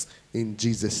thanks. In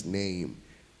Jesus' name,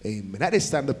 amen. At this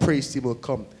time, the praise team will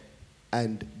come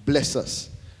and bless us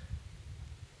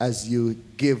as you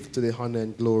give to the honor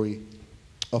and glory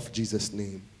of Jesus'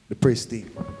 name. The praise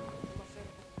team.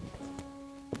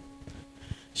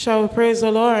 Shall we praise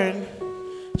the Lord?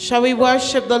 Shall we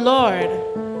worship the Lord?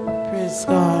 Praise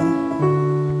God.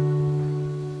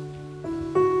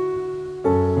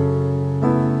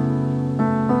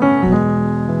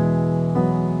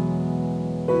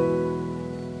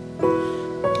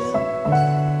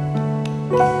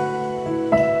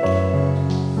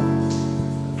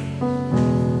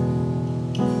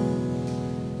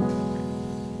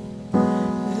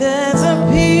 There's a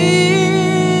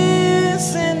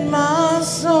peace in my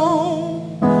soul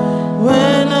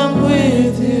when I'm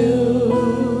with you.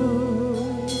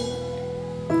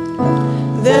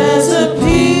 There's a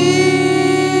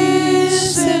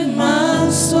peace in my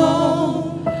soul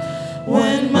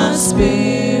when my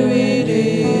spirit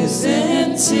is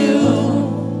in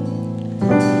tune.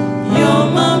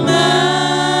 You're my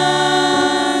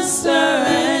master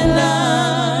and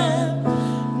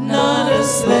I'm not a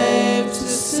slave to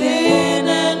sin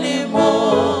anymore.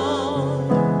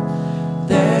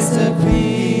 There's a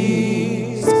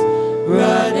peace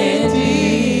running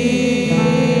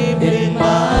deep in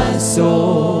my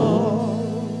soul.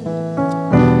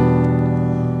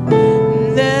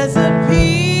 There's a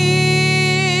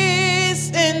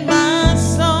peace in my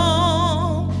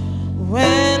soul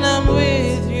when I'm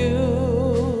with you.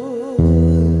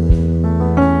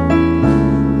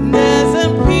 There's a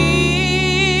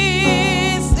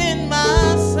peace in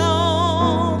my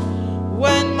soul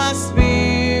when my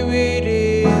spirit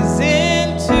is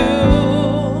in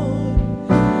tune.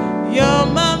 You're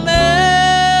my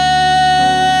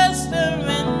master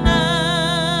and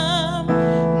I'm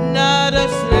not a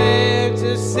slave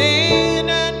to sin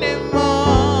anymore.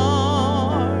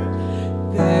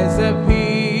 There's a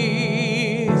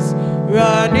peace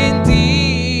running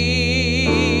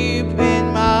deep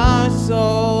in my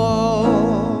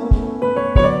soul.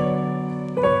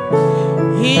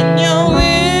 In your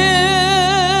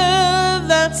will,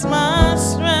 that's my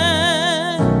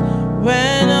strength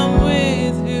when I'm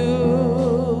with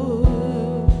you.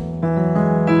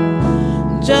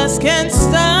 Just can't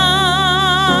stop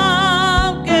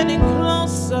getting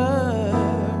closer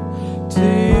to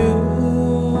you.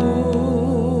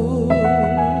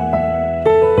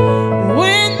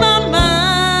 With my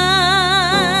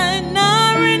mind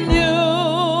now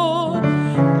renewed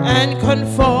and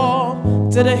conform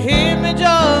to the image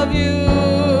of you.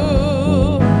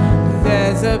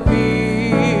 There's a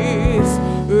peace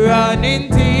running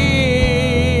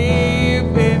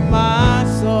deep in my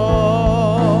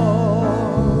soul.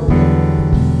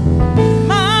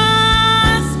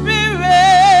 My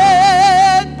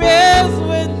spirit bears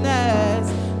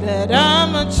witness that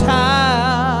I'm a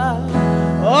child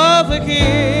of the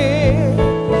King.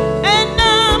 And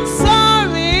I'm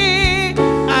sorry,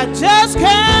 I just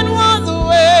can't walk the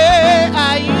way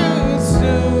I used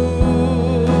to.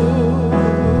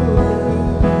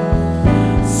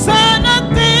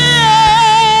 Certain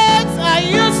things I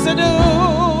used to do,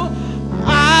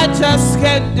 I just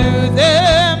can't do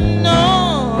them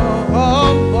no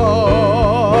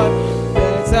more.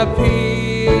 There's a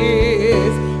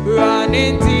peace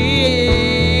running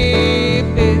deep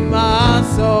in my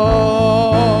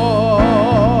soul.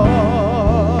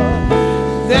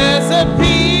 There's a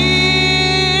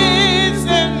peace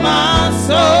in my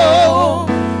soul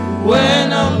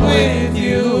when I'm with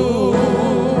you.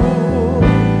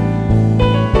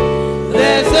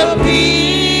 There's a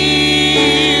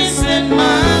peace in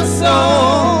my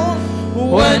soul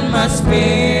when my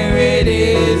spirit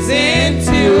is in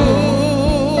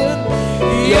tune.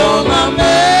 You're my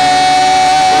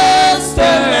master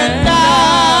and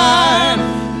I'm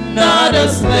not a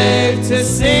slave to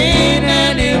sin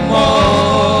anymore.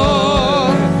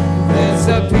 There's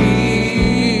a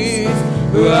peace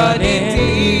running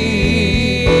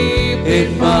deep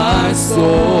in my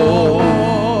soul.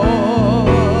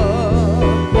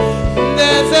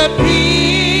 There's a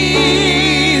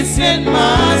peace in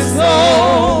my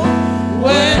soul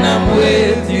when I'm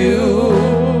with you.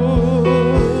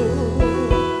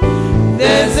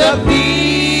 There's a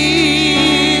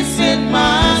peace in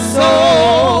my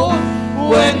soul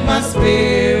when my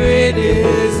spirit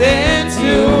is in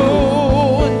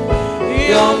tune.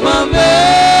 You're my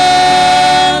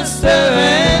master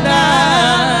and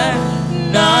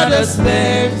I'm not a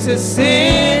slave to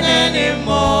sin anymore.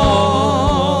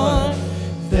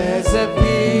 There's a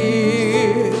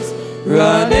peace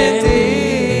running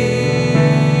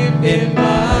deep in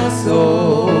my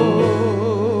soul.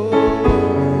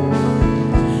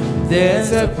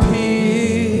 There's a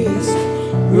peace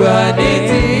running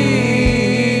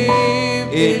deep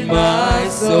in my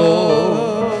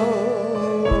soul.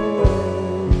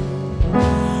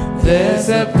 There's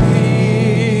a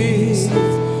peace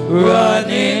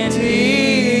running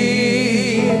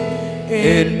deep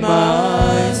in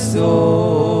my soul.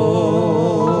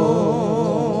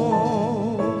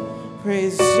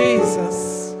 Praise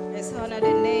Jesus. Let's honor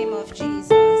the name of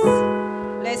Jesus.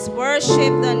 Let's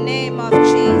worship the name of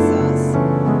Jesus.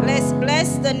 Let's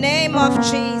bless the name of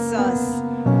Jesus.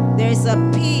 There's a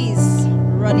peace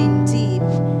running deep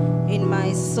in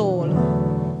my soul.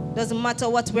 Doesn't matter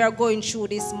what we are going through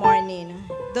this morning.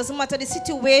 Doesn't matter the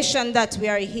situation that we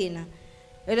are in.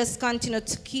 Let us continue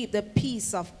to keep the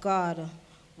peace of God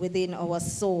within our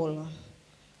soul.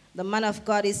 The man of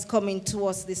God is coming to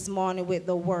us this morning with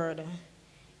the word.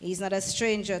 He's not a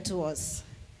stranger to us.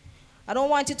 I don't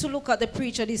want you to look at the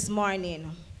preacher this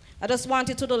morning. I just want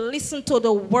you to listen to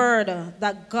the word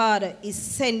that God is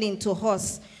sending to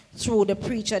us through the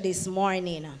preacher this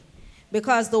morning.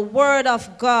 Because the word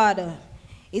of God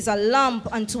is a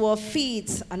lamp unto our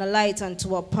feet and a light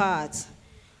unto our path.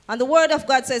 And the word of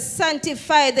God says,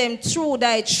 sanctify them through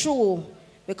thy truth,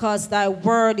 because thy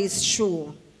word is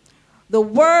true. The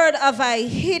word have I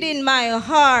hid in my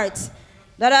heart,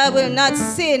 that I will not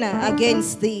sin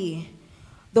against thee.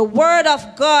 The word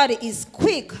of God is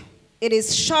quick, it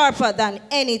is sharper than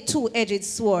any two-edged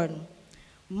sword.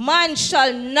 Man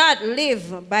shall not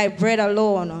live by bread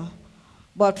alone,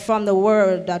 but from the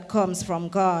word that comes from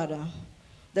God.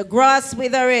 The grass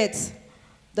withereth,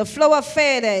 the flower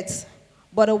fadeth,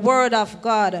 but the word of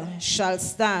God shall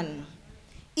stand.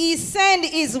 He sent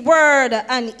his word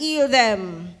and heal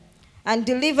them, and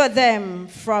deliver them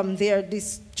from their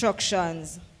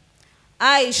destructions.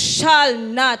 I shall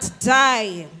not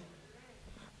die.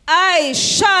 I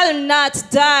shall not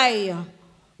die.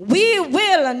 We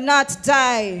will not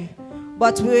die,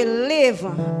 but we will live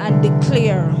and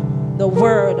declare the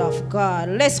word of God.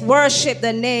 Let's worship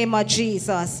the name of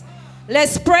Jesus.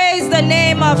 Let's praise the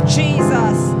name of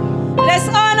Jesus. Let's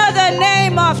honor the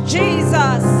name of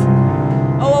Jesus.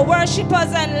 Our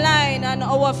worshipers online and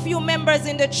our few members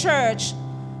in the church,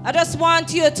 I just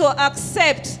want you to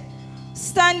accept,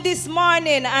 stand this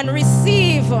morning and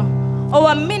receive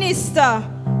our minister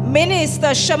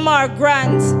Shemar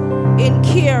Grant in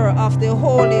care of the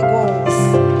Holy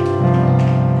Ghost.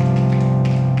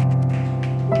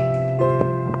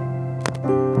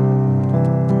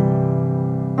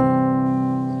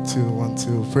 2, 1,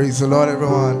 2. Praise the Lord,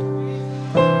 everyone.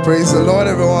 Praise the Lord,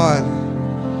 everyone.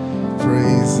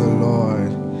 Praise the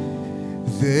Lord.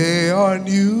 They are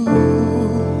new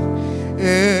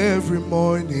every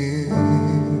morning,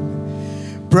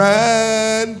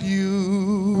 brand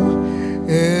new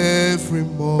every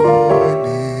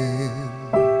morning.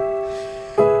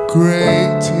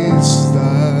 Great is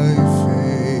thy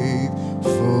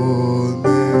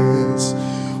faithfulness,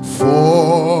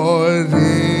 for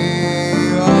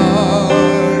they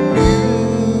are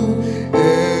new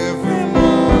every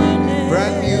morning.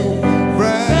 Brand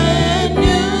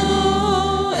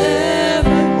new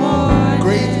every morning.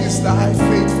 Great is thy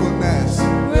faithfulness.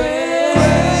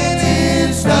 Great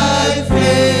is thy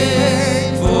faithfulness.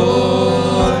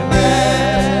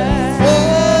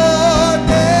 For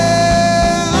they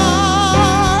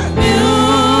are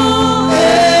new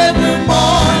every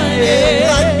morning.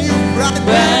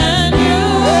 Brand new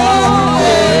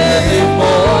every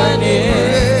morning.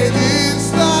 Great is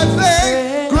thy faithfulness.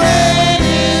 Great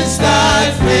is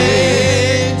thy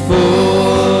faithfulness.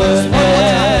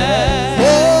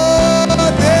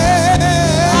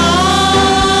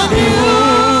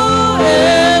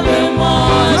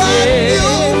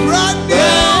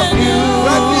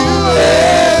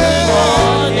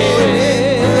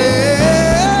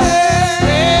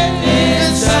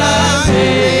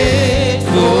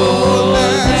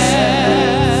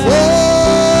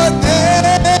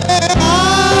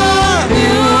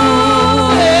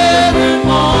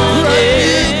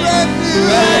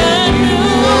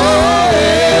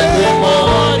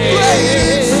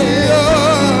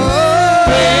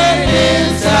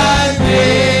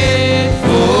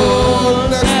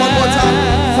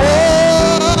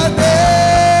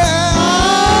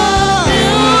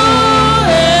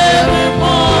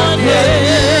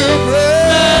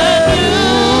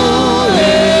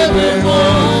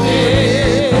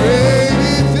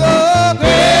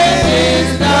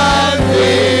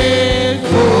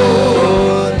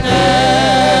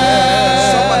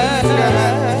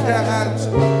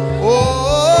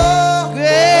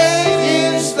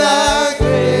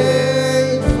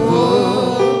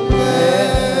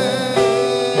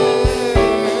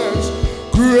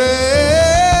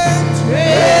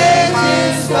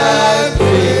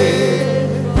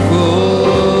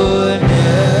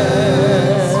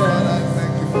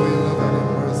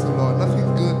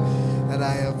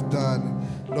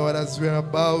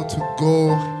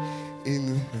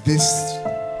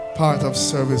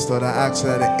 Service, Lord, I ask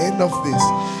that at the end of this,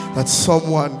 that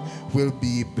someone will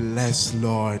be blessed,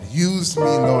 Lord. Use me,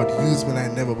 Lord. Use me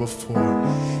like never before.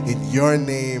 In your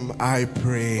name I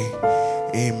pray.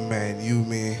 Amen. You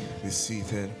may be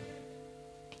seated.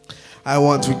 I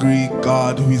want to greet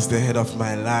God, who is the head of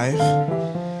my life,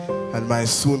 and my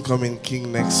soon coming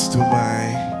King next to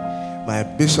my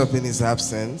bishop in his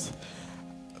absence,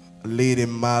 Lady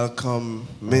Malcolm,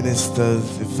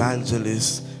 ministers,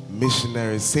 evangelists,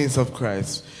 missionaries, saints of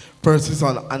Christ, persons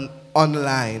on the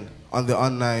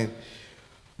online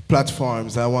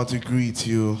platforms. I want to greet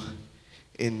you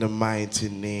in the mighty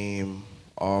name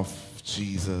of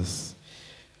Jesus.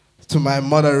 To my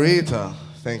moderator,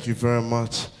 thank you very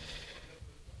much.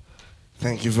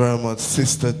 Thank you very much,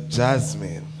 Sister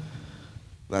Jasmine.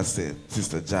 That's it,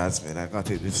 Sister Jasmine. I got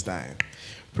it this time.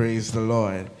 Praise the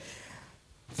Lord.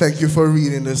 Thank you for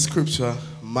reading the scripture,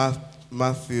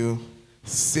 Matthew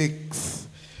 6,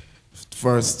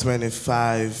 verse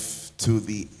 25 to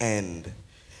the end.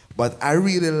 But I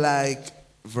really like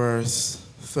verse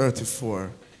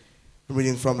 34. I'm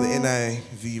reading from the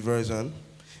NIV version.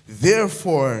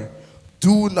 Therefore,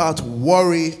 do not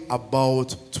worry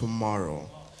about tomorrow,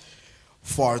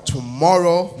 for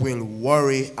tomorrow will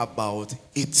worry about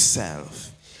itself.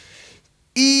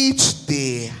 Each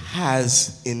day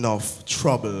has enough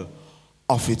trouble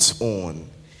of its own.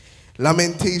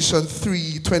 Lamentation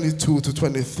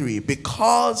 3:22-23.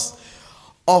 Because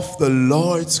of the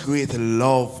Lord's great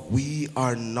love, we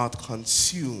are not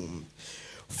consumed,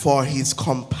 for his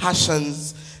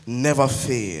compassions never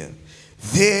fail.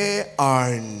 They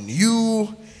are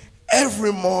new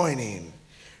every morning.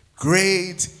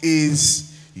 Great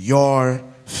is your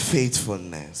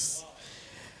faithfulness.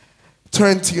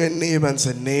 Turn to your neighbor and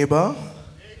say, neighbor.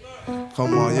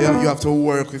 Come on, you have to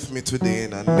work with me today.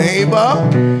 Now. Neighbor,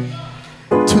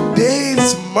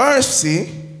 today's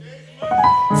mercy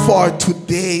for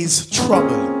today's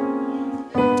trouble,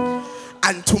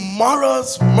 and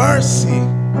tomorrow's mercy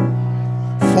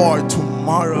for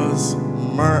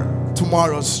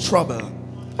tomorrow's trouble.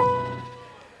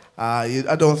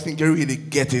 I don't think you really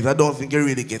get it.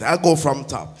 I go from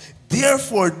top.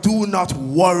 Therefore, do not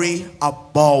worry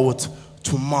about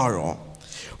tomorrow,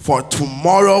 for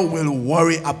tomorrow will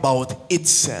worry about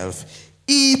itself.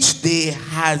 Each day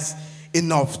has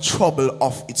enough trouble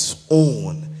of its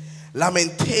own.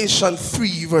 Lamentation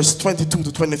 3 verse 22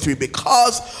 to 23.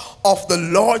 Because of the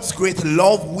Lord's great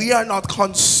love, we are not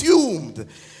consumed,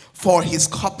 for his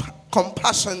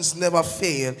compassions never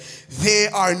fail. They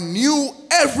are new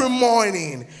every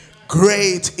morning.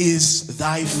 Great is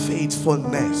thy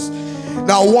faithfulness.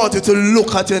 Now I want you to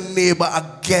look at your neighbor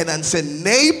again and say,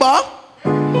 neighbor,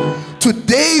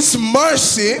 today's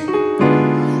mercy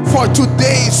for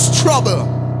today's trouble,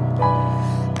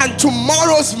 and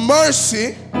tomorrow's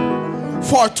mercy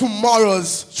for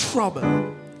tomorrow's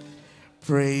trouble.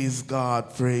 Praise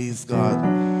God, praise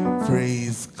God,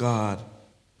 praise God.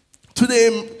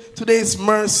 Today's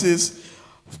mercies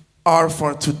are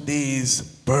for today's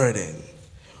burden.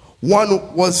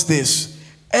 One was this: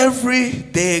 every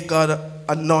day God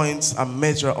anoints a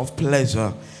measure of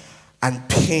pleasure and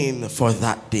pain for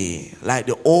that day. Like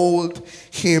the old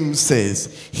hymn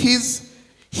says,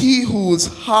 he whose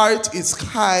heart is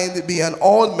kind beyond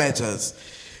all measures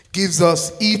gives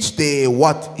us each day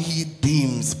what he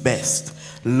deems best.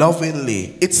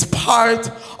 Lovingly, it's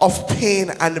part of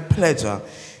pain and pleasure,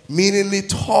 meaningly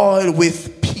toil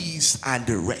with peace and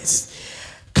rest.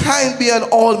 Kind beyond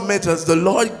all measures, the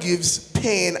Lord gives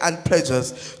pain and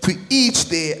pleasures to each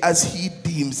day as he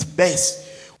deems best.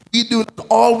 We do not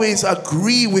always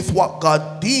agree with what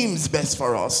God deems best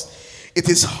for us. It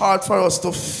is hard for us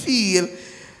to feel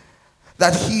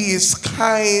that he is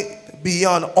kind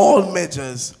beyond all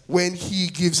measures when he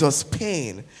gives us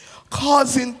pain.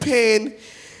 Causing pain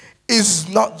is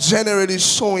not generally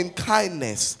showing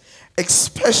kindness,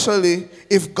 especially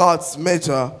if God's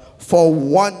measure for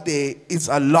one day is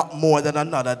a lot more than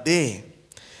another day.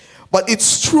 But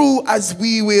it's true, as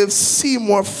we will see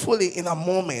more fully in a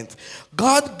moment.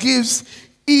 God gives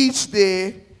each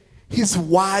day his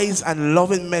wise and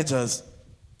loving measures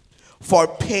for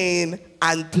pain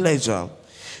and pleasure.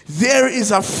 There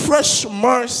is a fresh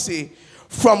mercy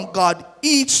from God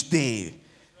each day.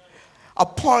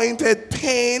 Appointed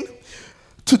pain.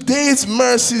 Today's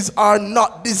mercies are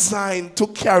not designed to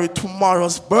carry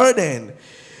tomorrow's burden.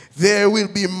 There will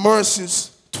be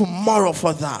mercies tomorrow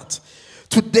for that.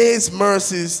 Today's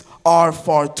mercies are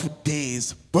for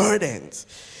today's burdens.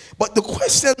 But the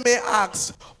question may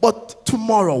ask, but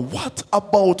tomorrow, what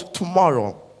about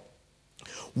tomorrow?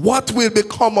 What will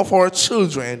become of our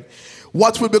children?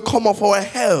 What will become of our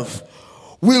health?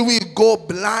 Will we go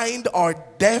blind or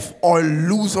deaf or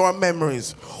lose our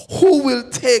memories? Who will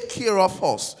take care of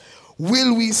us?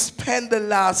 Will we spend the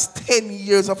last 10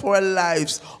 years of our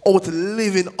lives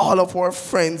outliving all of our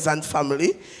friends and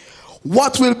family?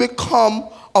 What will become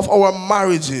of our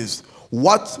marriages?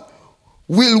 What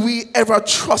will we ever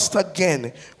trust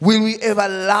again? Will we ever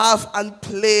laugh and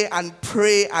play and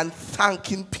pray and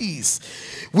thank in peace?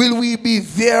 Will we be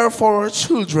there for our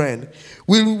children?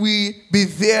 Will we be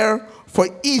there for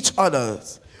each other?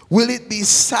 Will it be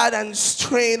sad and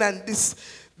strained and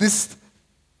this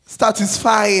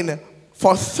satisfying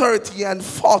for 30 and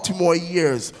 40 more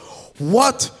years?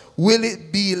 What will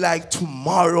it be like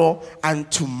tomorrow and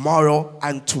tomorrow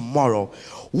and tomorrow?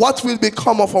 What will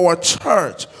become of our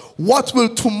church? What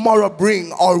will tomorrow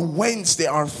bring, or Wednesday,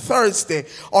 or Thursday,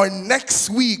 or next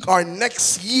week, or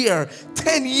next year,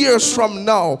 10 years from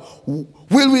now?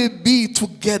 Will we be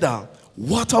together?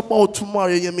 What about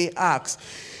tomorrow, you may ask?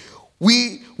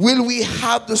 Will we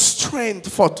have the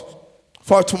strength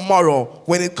for tomorrow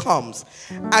when it comes?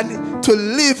 And to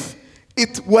live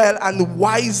it well and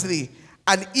wisely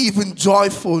and even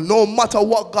joyful, no matter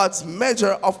what God's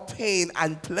measure of pain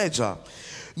and pleasure.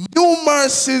 New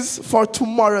mercies for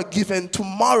tomorrow given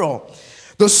tomorrow.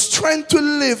 The strength to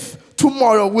live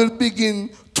tomorrow will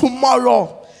begin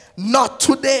tomorrow, not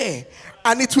today.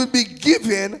 And it will be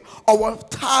given. Our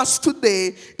task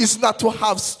today is not to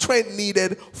have strength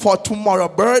needed for tomorrow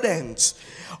burdens.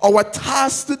 Our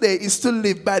task today is to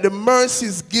live by the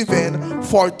mercies given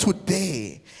for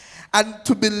today, and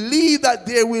to believe that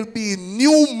there will be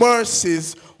new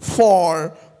mercies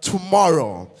for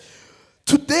tomorrow.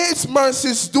 Today's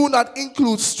mercies do not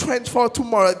include strength for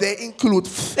tomorrow. They include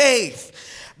faith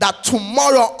that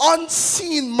tomorrow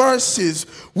unseen mercies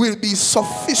will be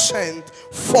sufficient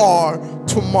for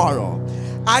tomorrow.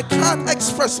 I can't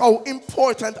express how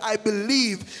important I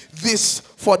believe this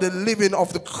for the living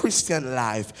of the Christian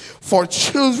life. For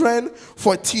children,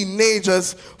 for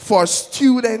teenagers, for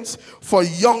students, for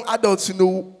young adults in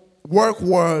the work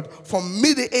world, for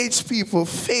middle-aged people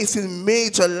facing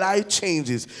major life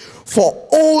changes, for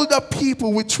older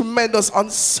people with tremendous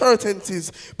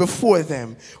uncertainties before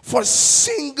them, for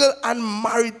single and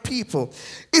married people.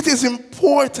 It is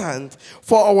important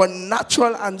for our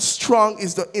natural and strong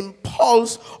is the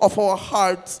impulse of our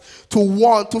hearts to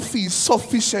want to feel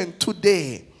sufficient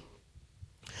today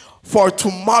for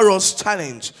tomorrow's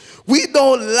challenge. We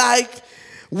don't like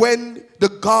when the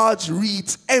gods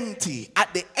reads empty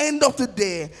at the end of the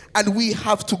day and we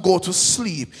have to go to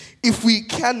sleep if we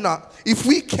can not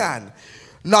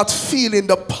feeling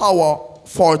the power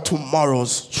for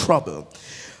tomorrow's trouble.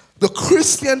 The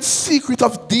Christian secret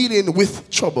of dealing with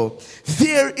trouble.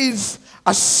 There is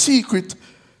a secret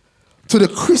to the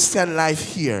Christian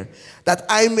life here that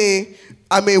I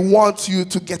may want you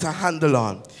to get a handle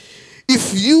on.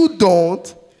 If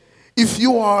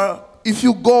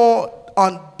you go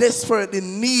on desperately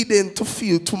needing to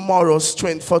feel tomorrow's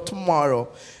strength for tomorrow,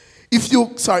 if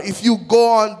you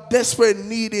go on desperately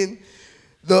needing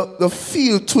the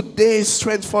feel today's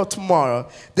strength for tomorrow,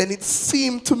 then it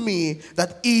seemed to me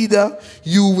that either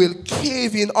you will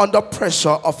cave in under pressure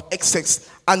of excess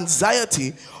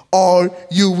anxiety, or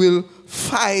you will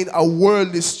find a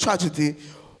worldly strategy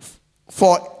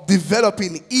for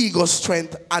developing ego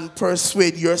strength and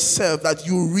persuade yourself that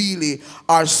you really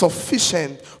are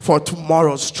sufficient for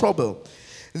tomorrow's trouble.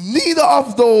 Neither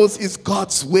of those is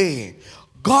God's way.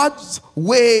 God's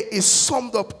way is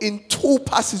summed up in two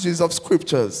passages of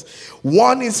scriptures.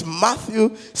 One is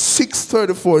Matthew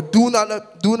 6:34.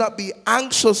 Do not be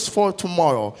anxious for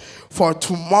tomorrow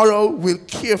will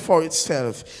care for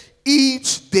itself.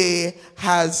 Each day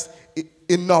has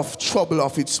enough trouble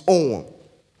of its own.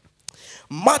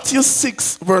 Matthew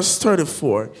 6 verse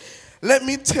 34. Let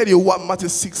me tell you what Matthew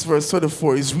 6 verse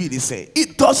 34 is really saying.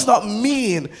 It does not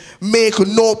mean make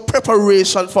no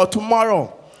preparation for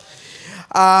tomorrow.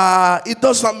 It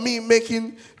does not mean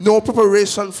making no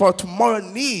preparation for tomorrow's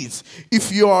needs.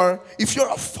 If you're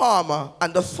a farmer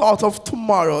and the thought of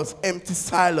tomorrow's empty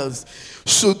silos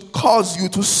should cause you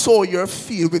to sow your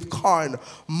field with corn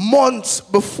months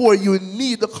before you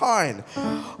need the corn.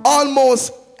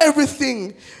 Almost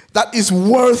everything that is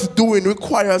worth doing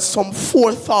requires some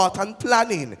forethought and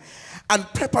planning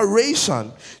and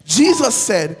preparation. Jesus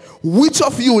said, which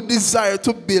of you desire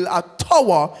to build a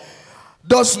tower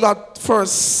does not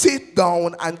first sit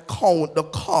down and count the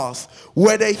cost,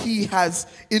 whether he has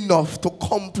enough to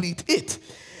complete it?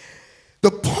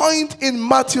 The point in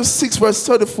Matthew 6 verse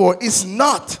 34 is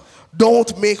not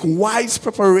don't make wise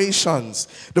preparations.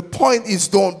 The point is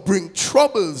don't bring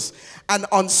troubles and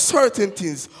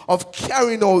uncertainties of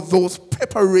carrying out those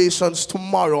preparations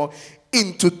tomorrow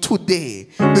into today.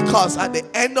 Because at the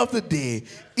end of the day,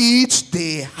 each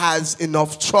day has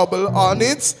enough trouble on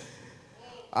it.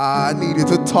 I need you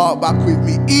to talk back with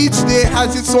me. Each day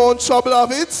has its own trouble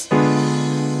of it.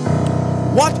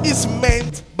 What is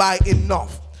meant by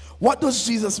enough? What does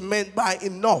Jesus mean by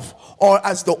enough? Or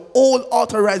as the old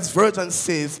authorized version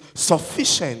says,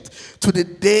 sufficient. To the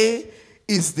day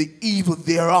is the evil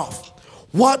thereof.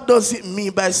 What does it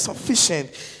mean by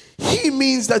sufficient? He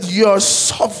means that your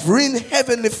sovereign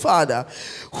heavenly Father,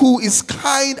 who is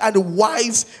kind and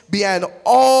wise beyond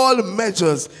all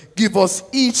measures, give us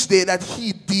each day that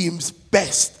he deems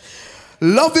best.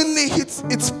 Lovingly,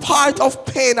 it's part of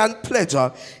pain and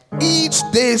pleasure. Each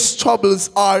day's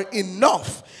troubles are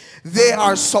enough. They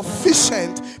are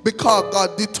sufficient because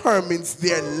God determines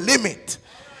their limit.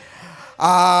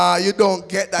 You don't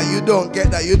get that, you don't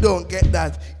get that, you don't get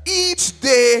that. Each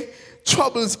day,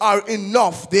 troubles are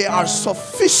enough. They are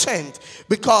sufficient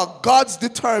because God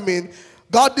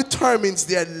determines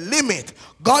their limit.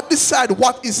 God decides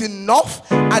what is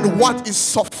enough and what is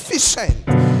sufficient.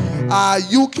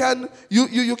 You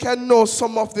can know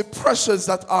some of the pressures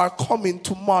that are coming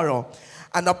tomorrow,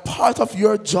 and a part of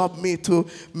your job may to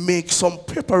make some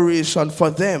preparation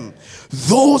for them.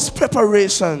 Those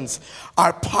preparations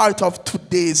are part of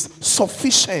today's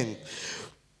sufficient.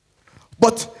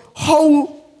 But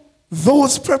how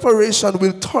those preparations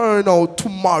will turn out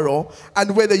tomorrow,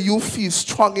 and whether you feel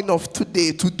strong enough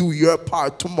today to do your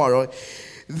part tomorrow,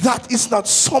 that is not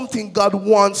something God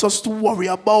wants us to worry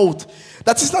about.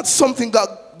 That is not something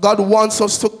God wants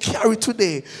us to carry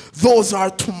today. Those are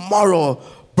tomorrow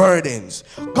burdens.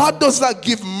 God does not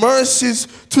give mercies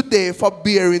today for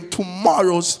bearing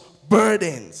tomorrow's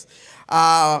burdens.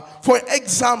 For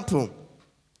example,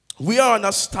 we are on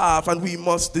a staff and we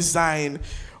must design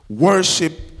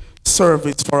worship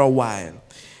service for a while.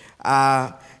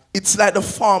 It's like the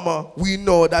farmer. We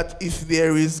know that if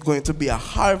there is going to be a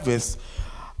harvest,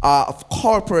 of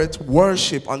corporate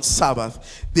worship on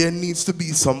Sabbath, there needs to be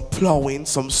some plowing,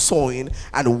 some sowing,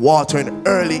 and watering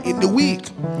early in the week.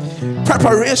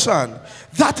 Preparation.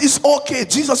 That is okay.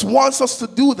 Jesus wants us to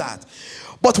do that.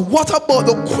 But what about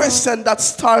the question that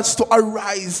starts to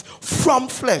arise from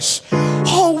flesh?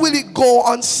 How will it go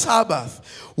on Sabbath?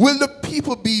 Will the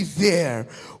people be there?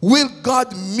 Will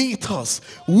God meet us?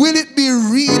 Will it be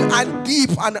real and deep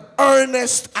and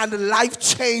earnest and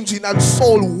life-changing and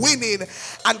soul-winning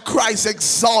and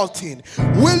Christ-exalting?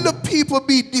 Will the people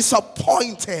be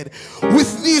disappointed?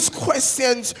 With these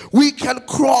questions, we can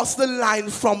cross the line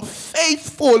from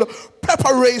faithful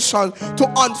preparation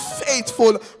to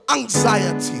unfaithful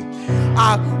anxiety.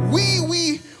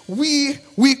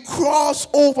 We cross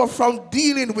over from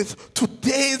dealing with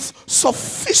today's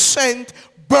sufficient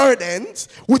burdens,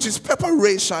 which is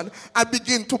preparation, and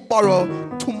begin to borrow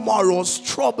tomorrow's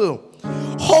trouble.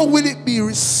 How will it be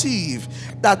received?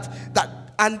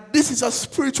 And this is a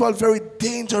spiritual very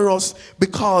dangerous,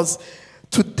 because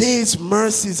today's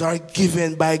mercies are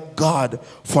given by God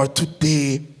for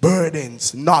today's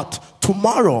burdens, not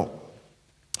tomorrow.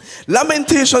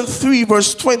 Lamentation 3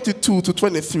 verse 22 to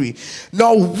 23.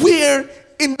 Now where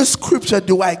in the scripture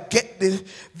do I get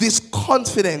this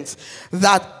confidence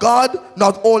that God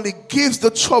not only gives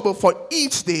the trouble for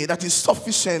each day that is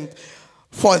sufficient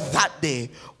for that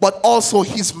day, but also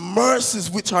his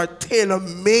mercies which are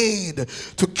tailor-made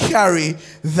to carry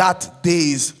that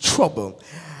day's trouble?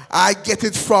 I get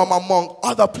it from among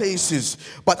other places,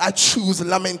 but I choose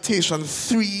Lamentation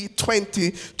 3,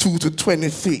 22 to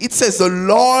 23. It says, the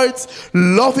Lord's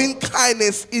loving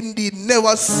kindness indeed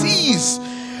never cease,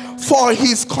 for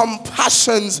his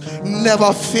compassions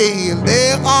never fail.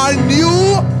 They are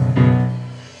new.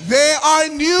 They are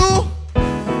new.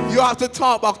 You have to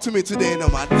talk back to me today, no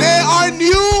man. They are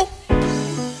new.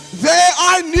 They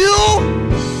are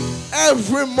new.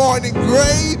 Every morning,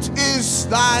 great is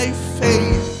thy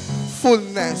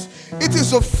faithfulness. It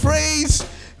is a phrase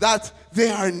that they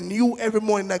are new every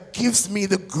morning that gives me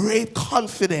the great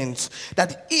confidence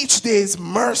that each day's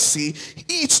mercy,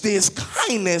 each day's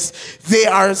kindness, they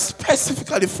are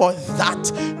specifically for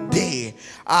that day.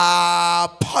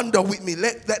 Ponder with me.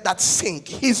 Let that sink.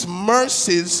 His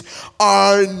mercies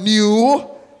are new.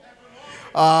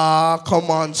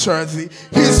 Come on, church.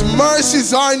 His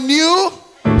mercies are new.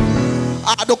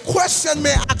 The question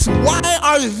may ask, why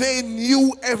are they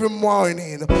new every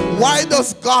morning? Why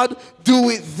does God do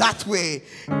it that way?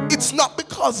 It's not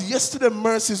because yesterday's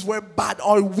mercies were bad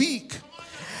or weak.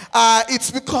 It's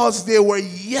because they were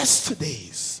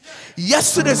yesterday's.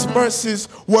 Yesterday's mercies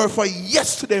were for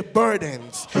yesterday's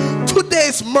burdens.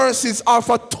 Today's mercies are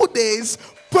for today's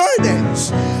burdens.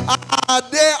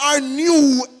 They are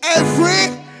new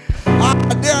every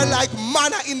they're like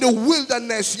manna in the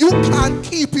wilderness. You can't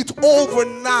keep it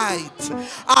overnight.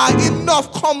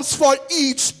 Enough comes for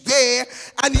each day,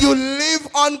 and you live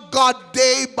on God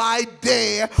day by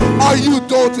day, or you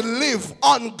don't live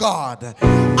on God.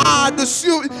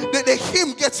 The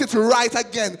hymn gets it right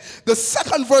again. The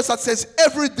second verse that says,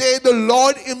 every day the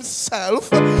Lord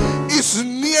himself is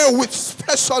near with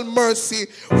special mercy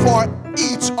for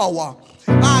each hour.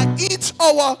 Each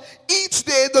hour, each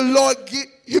day the Lord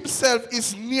himself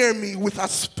is near me with a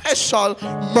special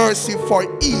mercy for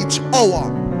each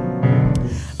hour.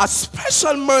 A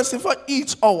special mercy for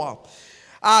each hour.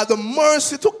 The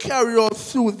mercy to carry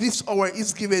us through this hour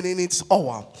is given in its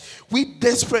hour. We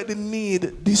desperately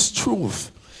need this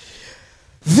truth.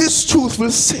 This truth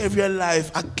will save your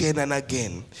life again and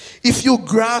again if you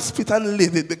grasp it and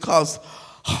live it, because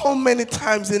how many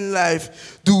times in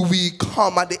life do we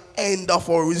come at the end of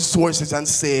our resources and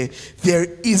say, there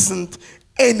isn't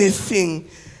anything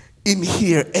in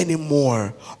here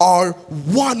anymore, or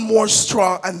one more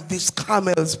straw and this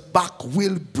camel's back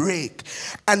will break,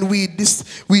 and we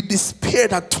despair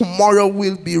that tomorrow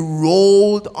will be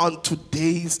rolled on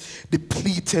today's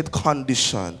depleted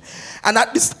condition. And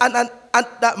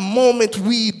at that moment,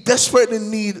 we desperately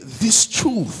need this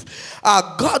truth.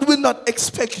 God will not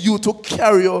expect you to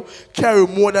carry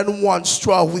more than one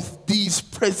straw with these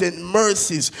present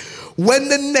mercies. When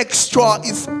the next straw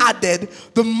is added,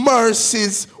 the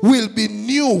mercies will be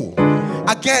new.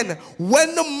 Again,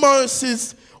 when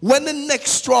the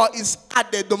next straw is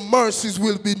added, the mercies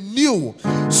will be new.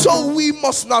 So we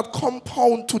must not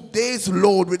compound today's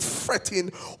load with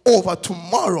fretting over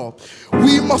tomorrow.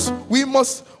 We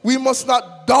must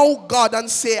not doubt God and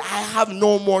say, I have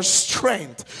no more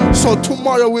strength, so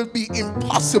tomorrow will be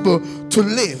impossible to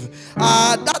live.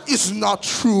 That is not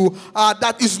true.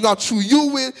 That is not true. You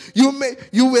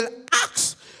will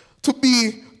ask to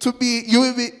be.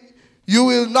 You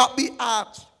will not be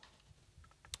asked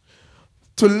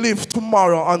to live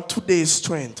tomorrow on today's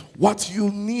strength. What you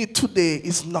need today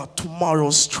is not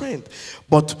tomorrow's strength,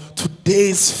 but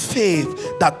today's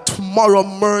faith that tomorrow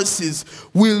mercies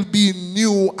will be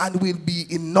new and will be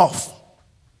enough.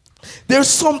 There's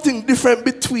something different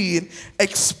between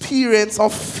experience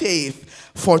of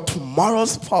faith for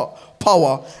tomorrow's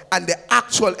power and the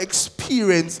actual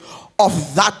experience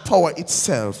of that power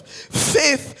itself.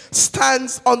 Faith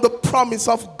stands on the promise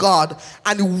of God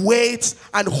and waits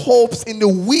and hopes in the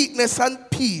weakness and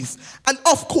peace. And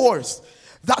of course,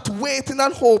 that waiting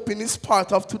and hoping is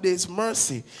part of today's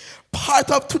mercy.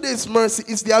 Part of today's mercy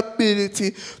is the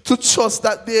ability to trust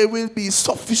that there will be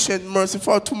sufficient mercy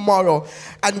for tomorrow.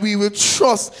 And we will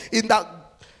trust in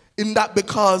that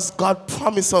because God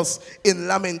promised us in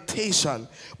Lamentation.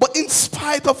 But in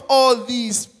spite of all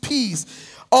these peace,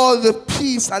 all the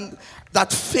peace and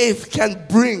that faith can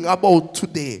bring about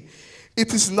today,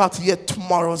 it is not yet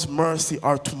tomorrow's mercy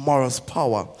or tomorrow's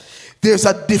power. There's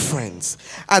a difference.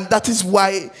 And that is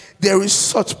why there is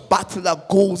such battle that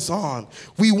goes on.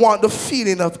 We want the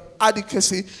feeling of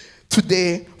adequacy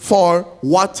today for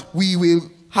what we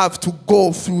will have to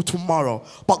go through tomorrow.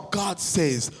 But God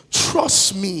says,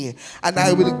 trust me and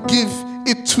I will give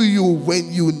it to you when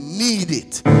you need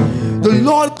it. The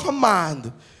Lord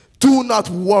command, do not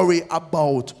worry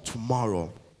about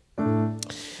tomorrow.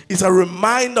 It's a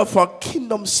reminder for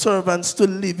kingdom servants to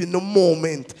live in the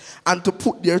moment and to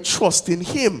put their trust in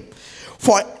Him.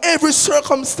 For every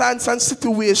circumstance and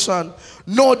situation,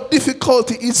 no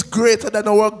difficulty is greater than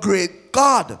our great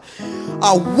God.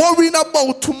 Worrying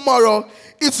about tomorrow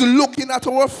is looking at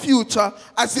our future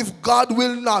as if God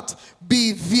will not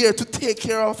be there to take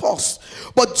care of us.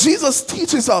 But Jesus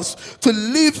teaches us to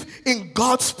live in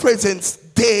God's presence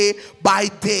day by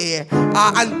day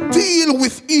and deal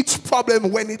with each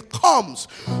problem when it comes.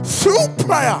 Through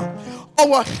prayer,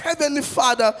 our Heavenly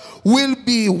Father will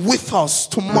be with us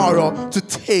tomorrow to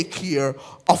take care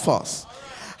of us.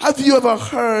 Have you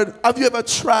ever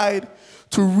tried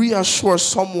to reassure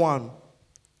someone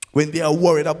when they are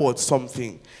worried about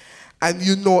something and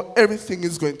you know everything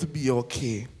is going to be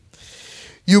okay?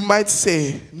 You might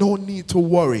say, no need to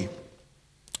worry.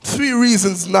 3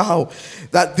 reasons now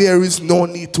that there is no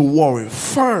need to worry.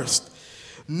 First,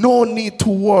 no need to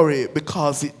worry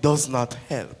because it does not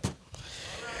help.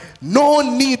 No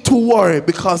need to worry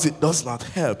because it does not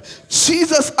help.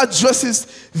 Jesus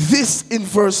addresses this in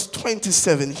verse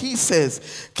 27. He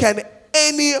says, can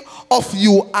any of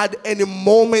you add any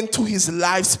moment to his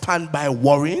lifespan by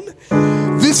worrying?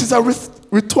 This is a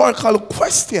rhetorical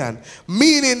question,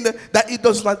 meaning that it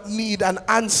does not need an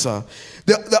answer.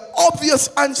 The obvious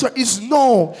answer is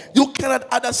no. You cannot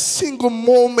add a single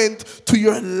moment to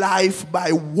your life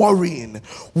by worrying.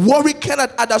 Worry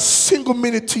cannot add a single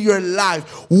minute to your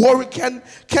life. Worry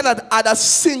cannot add a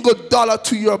single dollar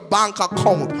to your bank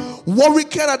account. Worry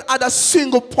cannot add a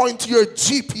single point to your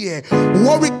GPA.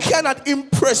 Worry cannot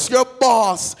impress your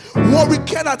boss. Worry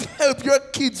cannot help your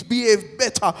kids behave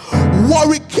better.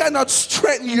 Worry cannot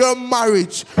strengthen your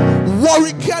marriage.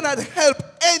 Worry cannot help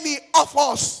any of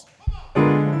us.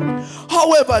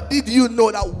 However, did you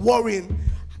know that worrying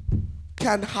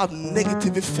can have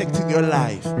negative effect in your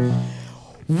life?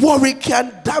 Worry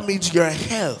can damage your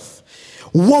health.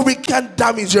 Worry can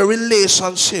damage your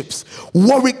relationships.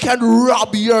 Worry can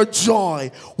rob your joy.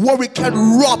 Worry can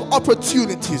rob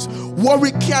opportunities.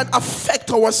 Worry can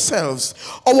affect ourselves.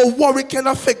 Our worry can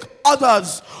affect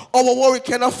others. Our worry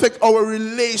can affect our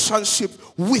relationship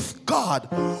with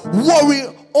God. Worry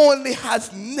only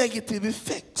has negative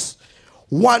effects.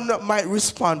 One might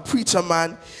respond, preacher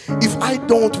man, if I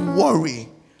don't worry,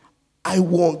 I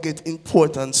won't get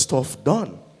important stuff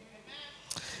done.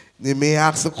 They may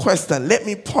ask the question. Let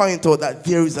me point out that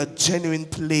there is a genuine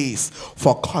place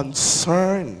for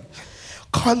concern.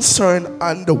 Concern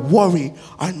and worry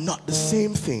are not the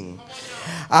same thing.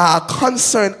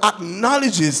 Concern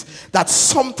acknowledges that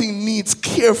something needs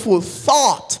careful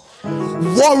thought.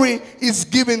 Worry is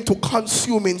given to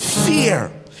consuming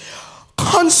fear.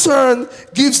 Concern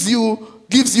gives you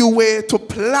way to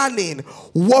planning.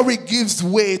 Worry gives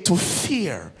way to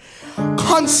fear.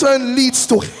 Concern leads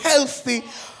to healthy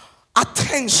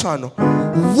attention.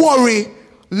 Worry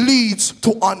leads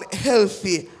to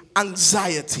unhealthy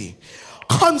anxiety.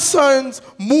 Concerns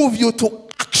move you to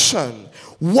action.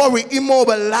 Worry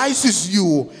immobilizes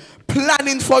you.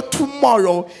 Planning for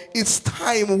tomorrow is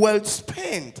time well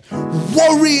spent.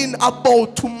 Worrying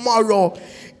about tomorrow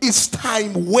is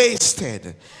time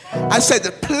wasted. I said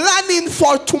planning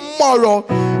for tomorrow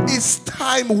is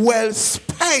time well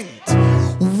spent.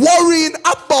 worrying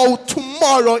about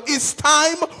tomorrow is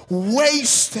time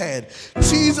wasted.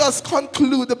 Jesus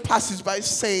concludes the passage by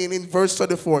saying in verse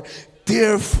 34,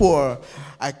 therefore,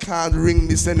 I can't read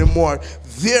this anymore.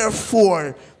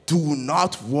 Therefore, do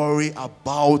not worry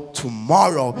about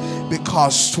tomorrow,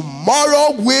 because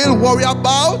tomorrow will worry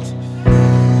about.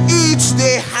 Each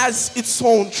day has its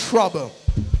own trouble.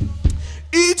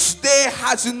 Each day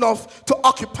has enough to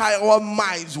occupy our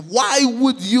minds. Why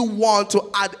would you want to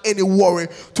add any worry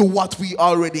to what we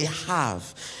already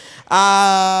have?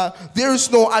 There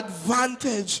is no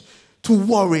advantage to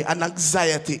worry and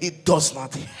anxiety. It does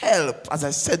not help. As I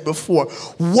said before,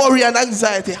 worry and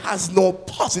anxiety has no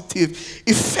positive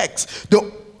effects.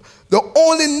 The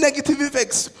only negative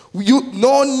effects, you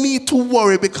no need to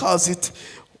worry because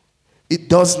it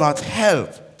does not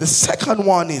help. The second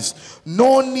one is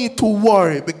no need to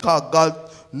worry because God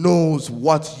knows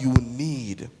what you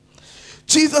need.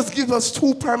 Jesus gives us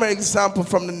two primary examples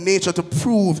from the nature to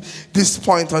prove this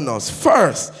point on us.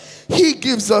 First, he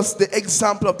gives us the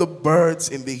example of the birds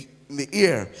in the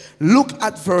air. Look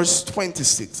at verse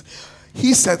 26.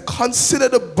 He said, consider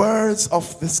the birds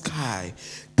of the sky.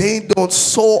 They don't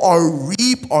sow or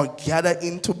reap or gather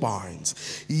into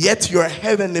barns, yet your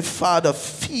heavenly Father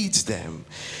feeds them.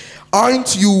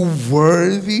 Aren't you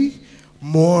worthy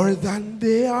more than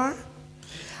they are?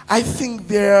 I think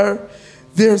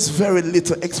there's very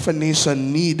little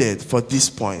explanation needed for this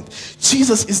point.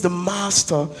 Jesus is the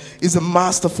master, is a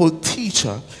masterful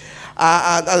teacher.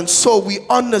 And so we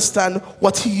understand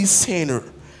what he is saying.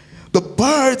 The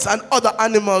birds and other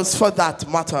animals, for that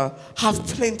matter, have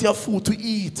plenty of food to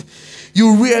eat.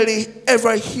 You rarely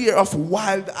ever hear of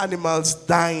wild animals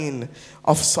dying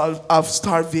of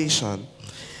starvation.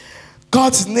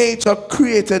 God's nature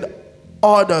created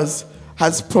orders,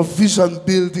 has provision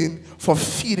building for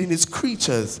feeding his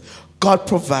creatures. God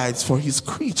provides for his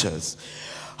creatures.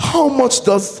 How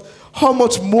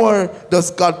much more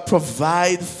does God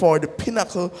provide for the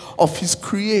pinnacle of his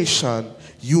creation,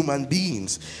 human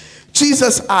beings?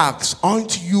 Jesus asks,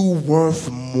 aren't you worth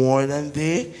more than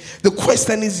they? The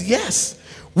question is yes.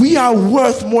 We are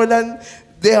worth more than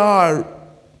they are.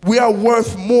 We are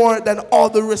worth more than all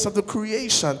the rest of the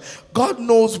creation. God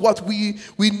knows what we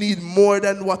need more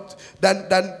than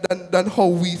how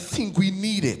we think we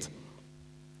need it.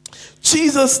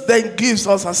 Jesus then gives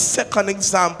us a second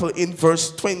example in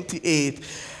verse 28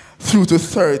 through to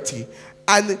 30.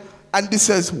 And this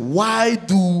says, why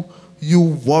do you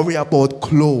worry about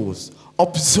clothes?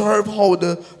 Observe how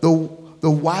the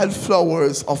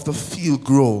wildflowers of the field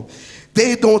grow.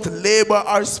 They don't labor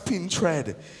or spin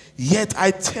thread. Yet I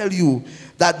tell you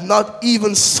that not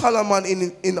even Solomon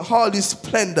in all his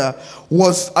splendor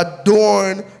was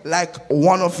adorned like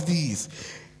one of these.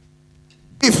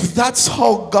 If that's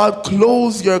how God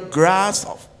clothes your grass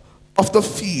of the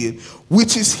field,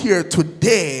 which is here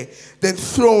today, then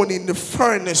thrown in the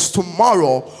furnace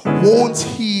tomorrow, won't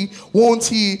he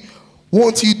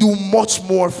do much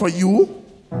more for you?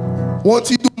 Won't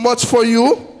he do much for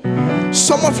you?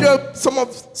 Some of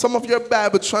your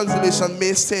Bible translation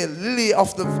may say lily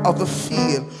of the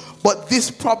field, but this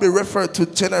probably refers to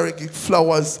generic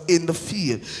flowers in the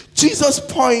field. Jesus'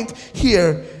 point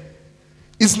here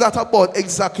is not about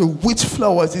exactly which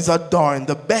flowers is adorned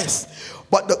the best,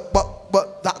 but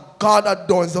that God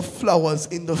adorns the flowers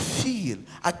in the field.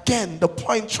 Again, the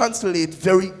point translates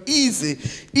very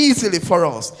easily for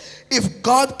us. If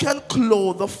God can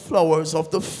clothe the flowers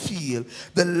of the field,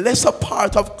 the lesser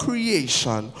part of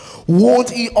creation, won't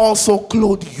he also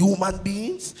clothe human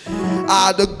beings?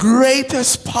 The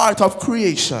greatest part of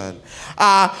creation.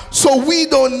 So we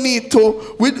don't need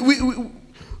to, we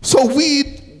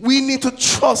need to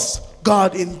trust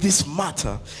God in this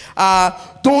matter.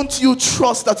 Don't you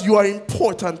trust that you are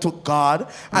important to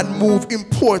God and more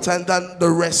important than the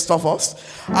rest of us?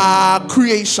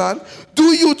 Creation.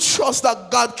 Do you trust that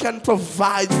God can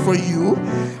provide for you?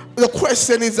 The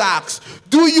question is asked.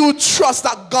 Do you trust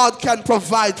that God can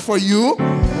provide for you?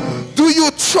 Do you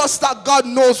trust that God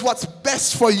knows what's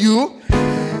best for you?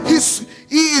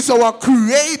 He is our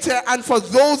creator, and for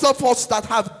those of us that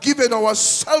have given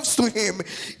ourselves to him,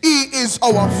 he is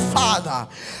our Father.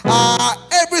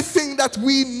 Everything that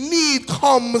we need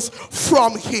comes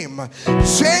from him.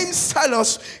 James tells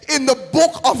us in the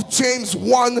book of James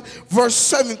 1 verse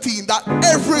 17 that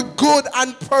every good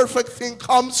and perfect thing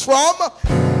comes from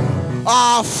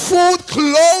food,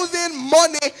 clothing,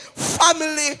 money,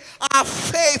 family,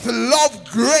 faith, love,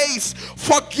 grace,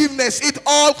 forgiveness. It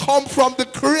all comes from the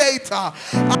Creator.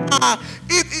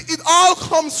 It all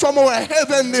comes from our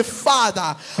Heavenly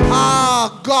Father.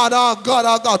 God.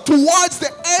 Towards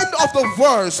the end of the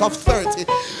verse of 30,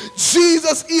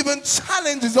 Jesus even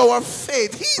challenges our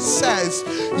faith. He says,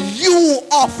 you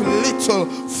of little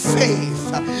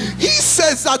faith. He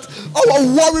says that our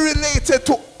worry related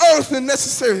to earthly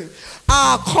necessary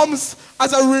comes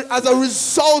as a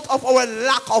result of our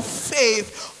lack of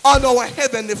faith on our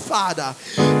Heavenly Father.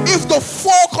 If the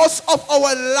focus of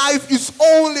our life is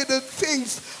only the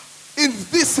things in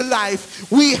this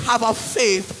life, we have a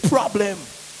faith problem.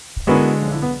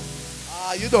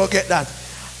 You don't get that.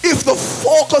 If the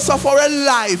focus of our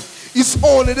life is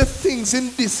only the things in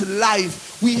this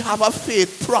life, we have a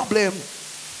faith problem.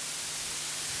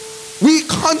 We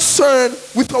concern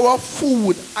with our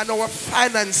food and our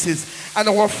finances and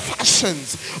our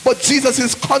fashions, but Jesus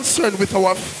is concerned with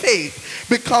our faith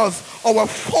because our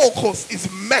focus is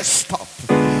messed up.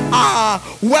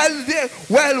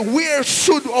 Where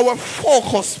should our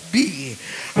focus be?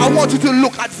 I want you to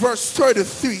look at verse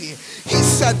 33. He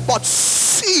said, but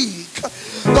seek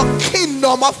the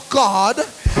kingdom of God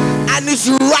and his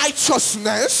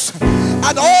righteousness,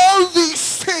 and all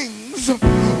these things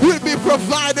will be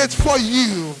provided for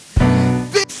you.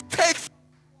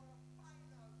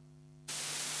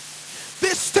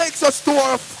 This takes us to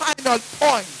our final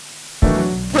point.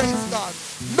 Praise God.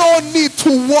 No need to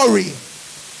worry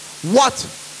what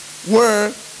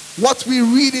we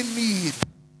really need.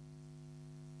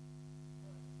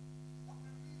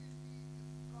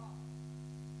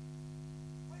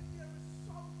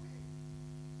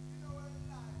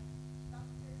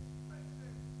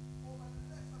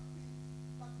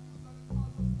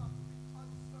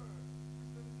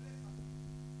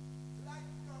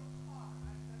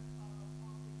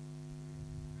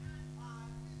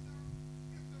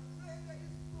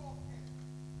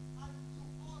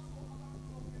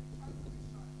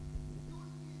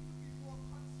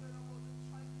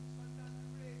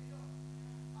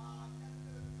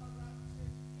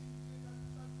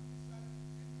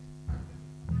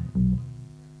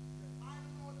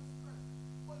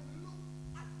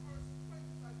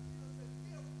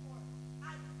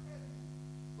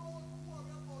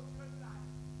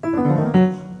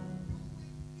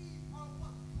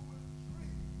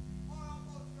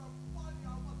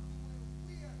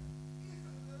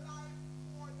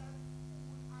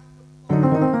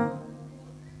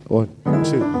 One,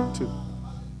 two.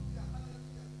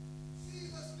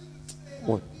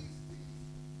 One.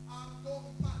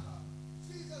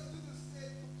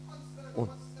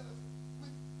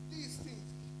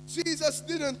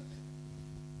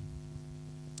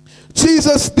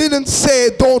 Jesus didn't say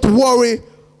don't worry,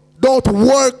 don't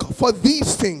work for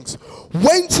these things.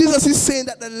 When Jesus is saying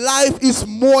that the life is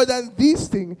more than these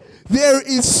things, there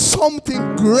is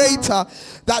something greater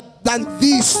than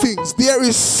these things. There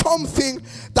is something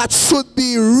that should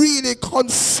be really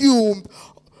consumed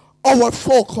our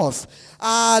focus.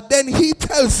 Then he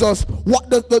tells us what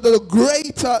the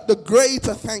greater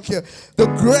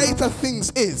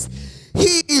things is.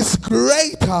 He is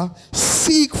greater.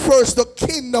 Seek first the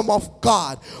kingdom of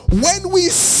God. When we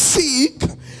seek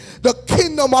the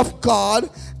kingdom of God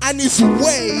and his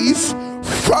ways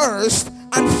first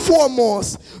and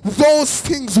foremost, those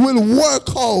things will work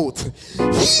out.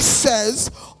 He says,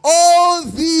 all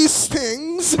these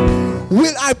things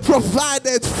will I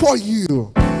provided for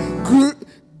you.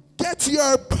 Get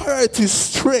your priorities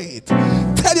straight.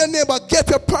 Tell your neighbor, get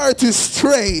your priorities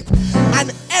straight,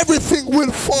 and everything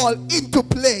will fall into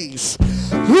place.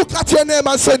 Look at your neighbor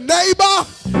and say, neighbor,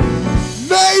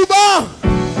 neighbor,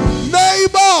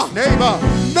 neighbor, neighbor,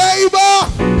 neighbor,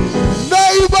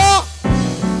 neighbor.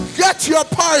 Get your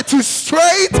priorities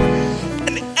straight,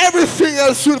 and everything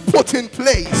else will put in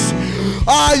place.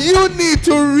 You need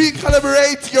to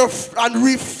recalibrate and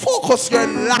refocus your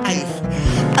life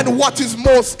and what is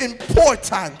most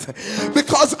important.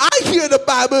 Because I hear the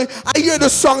Bible, I hear the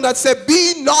song that said,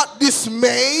 be not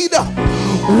dismayed,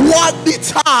 what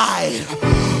betide.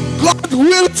 God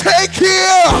will take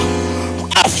care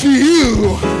of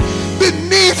you.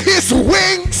 Beneath his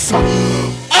wings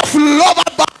of love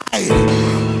abide.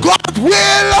 God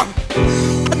will.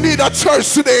 I need a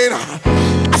church today.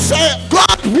 I say,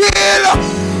 God will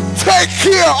take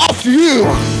care of you.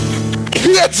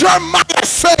 Here Jeremiah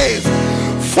says,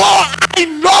 for I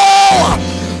know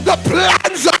the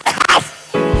plans I have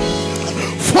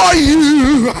for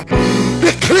you.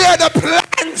 Declare the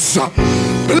plans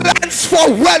for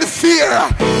welfare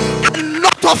and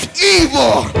not of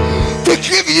evil, to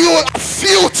give you a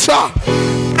future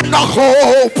and a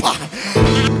hope.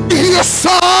 Hear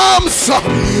Psalms.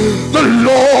 The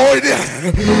Lord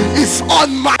is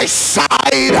on my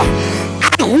side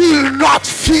and will not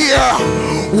fear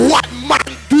what man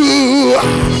do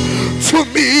to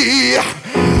me.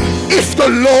 If the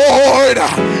Lord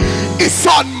is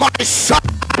on my side.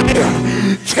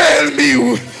 Tell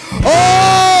me,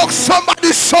 oh,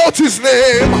 somebody shout his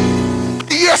name.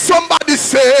 Here somebody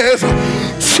says,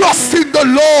 trust in the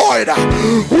Lord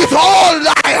with all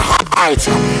thy heart.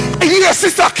 Here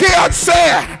Sister Kay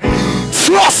say,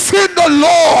 trust in the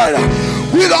Lord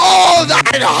with all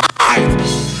thine heart.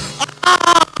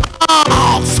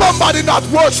 Somebody not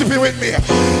worshiping with me.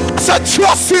 So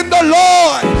trust in the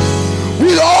Lord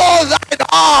with all thine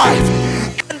heart,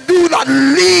 and do not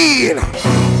lean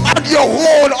on your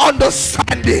own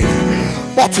understanding,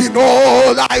 but in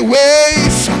all thy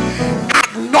ways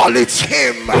acknowledge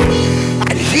him,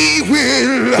 and he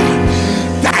will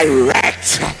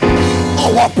direct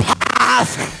our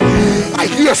path. I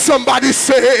hear somebody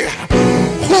say,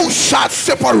 who shall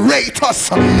separate us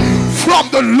from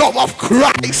the love of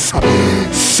Christ?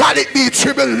 Shall it be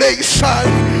tribulation,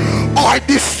 or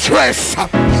distress,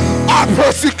 or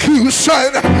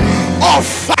persecution, or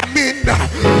famine,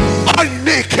 or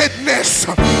nakedness,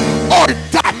 or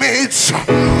damage,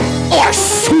 or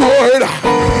sword?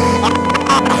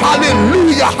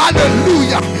 Hallelujah,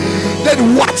 hallelujah.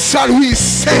 Then what shall we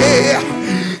say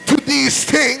to these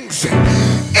things?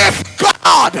 If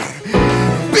God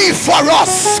be for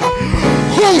us,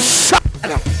 who shall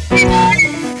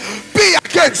be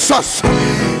against us?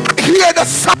 Hear the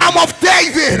Psalm of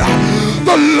David.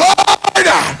 The Lord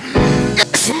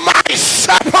is my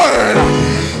shepherd.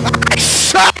 I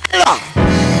shall.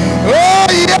 Oh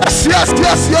yes, yes,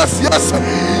 yes, yes, yes.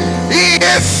 He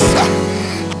is.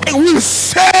 I will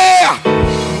say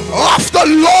of the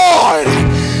Lord,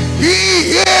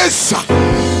 he is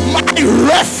my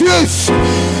refuge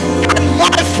and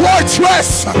my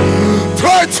fortress.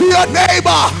 Turn to your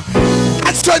neighbor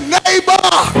and say, neighbor,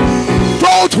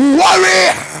 don't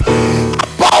worry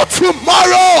about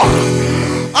tomorrow.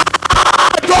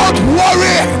 Don't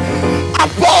worry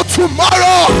about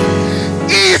tomorrow.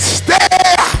 Each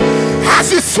day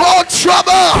has its own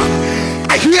trouble.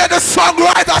 I hear the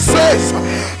songwriter says,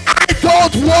 I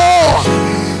don't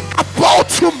worry about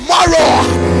tomorrow.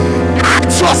 I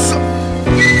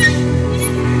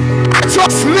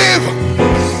just live.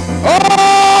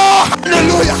 Oh,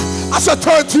 hallelujah. As I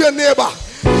turn to your neighbor,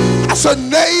 as a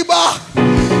neighbor,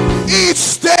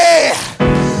 each day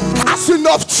has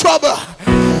enough trouble.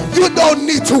 You don't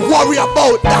need to worry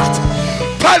about that.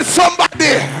 Tell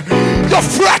somebody, you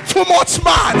fret too much,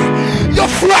 man. You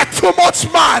fret too much,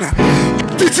 man.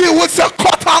 Did you with the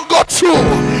cut and go through?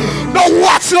 Now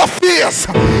watch your face.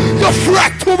 You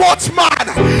fret too much, man.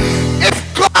 If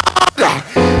God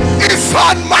is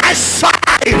on my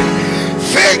side,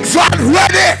 things are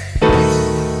ready.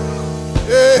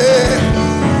 Yeah.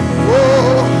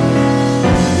 Oh.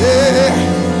 Yeah.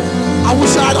 I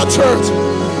wish I had a church.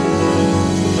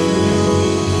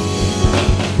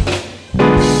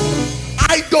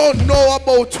 I don't know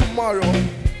about tomorrow.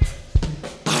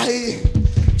 I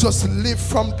just live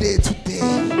from day to day.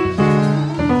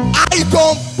 I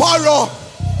don't borrow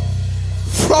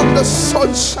from the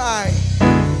sunshine,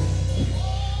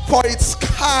 for its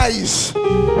skies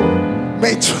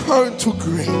may turn to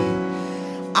gray.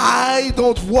 I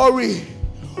don't worry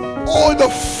all the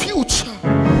future,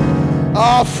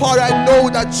 for I know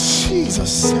that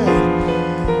Jesus said,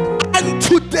 and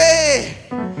today,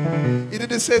 he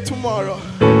didn't say tomorrow.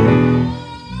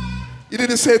 He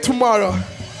didn't say tomorrow,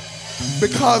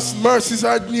 because mercies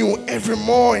are new every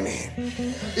morning.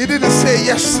 He didn't say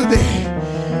yesterday,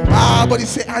 but he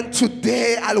said, and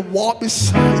today I'll walk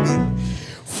beside him,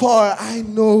 for I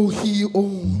know he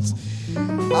owns.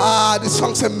 The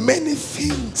song said many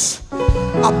things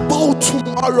about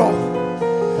tomorrow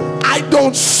I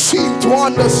don't seem to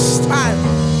understand,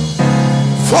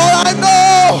 for I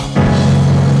know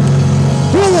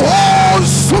who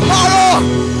owns tomorrow,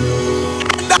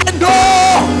 and I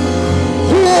know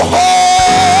who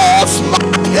holds my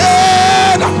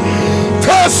hand.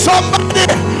 Tell somebody,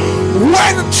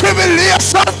 when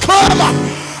tribulation comes,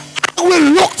 I will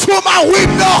look through my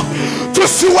window to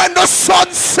see when the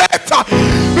sun sets,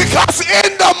 because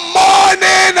in the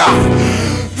morning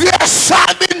there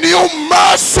shall be new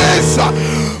mercies.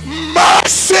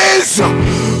 Mercies,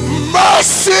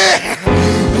 mercy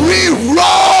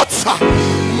rewrote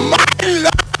my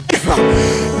life.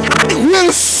 I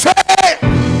will say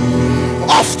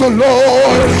of the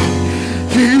Lord,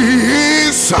 he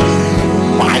is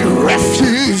my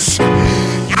refuge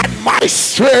and my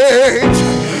strength.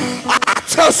 I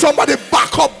tell somebody,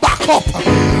 back up, back up,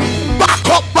 back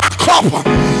up, back up,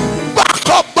 back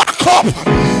up, back up.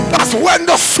 That's when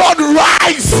the sun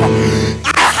rises.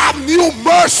 I have new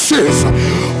mercies.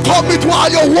 Come with all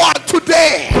you want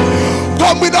today.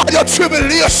 Come with all your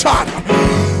tribulation.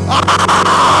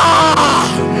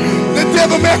 The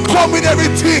devil may come with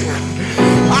everything.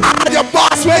 Your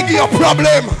boss may give you a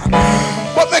problem,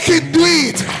 but make it do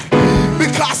it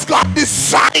because God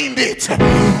designed it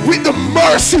with the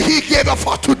mercy he gave us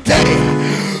for today.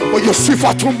 But you see,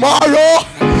 for tomorrow,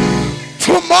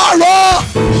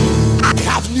 I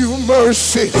have new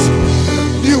mercies.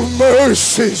 New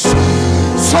mercies.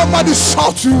 Somebody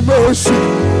shout new mercy.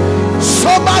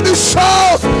 Somebody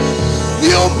shout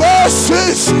new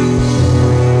mercies.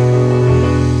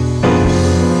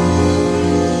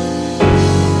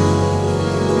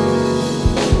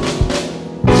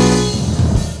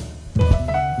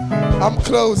 I'm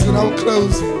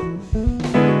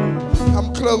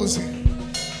closing.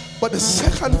 But the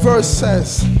second verse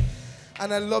says,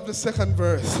 and I love the second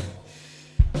verse,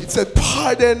 it said,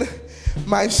 pardon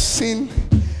my sin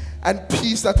and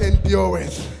peace that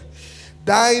endureth.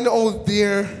 Thine, O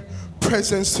dear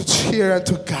presence to cheer and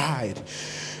to guide.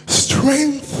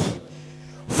 Strength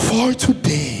for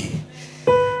today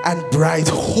and bright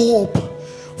hope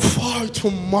for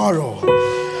tomorrow.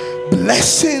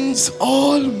 Blessings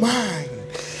all mine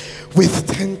with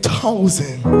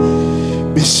 10,000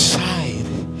 beside.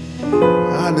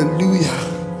 Hallelujah.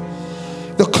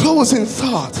 The closing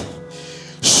thought.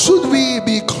 Should we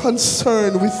be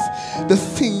concerned with the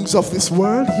things of this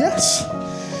world? Yes.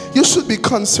 You should be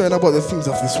concerned about the things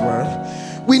of this world.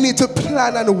 We need to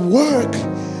plan and work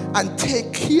and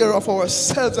take care of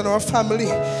ourselves and our family.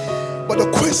 But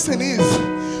the question is,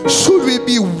 should we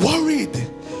be worried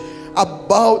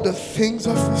about the things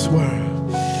of this world?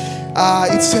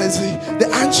 It says the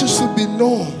answer should be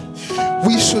no.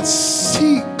 We should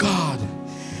seek God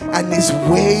and his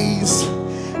ways,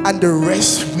 and the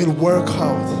rest will work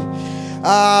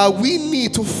out. We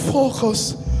need to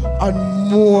focus on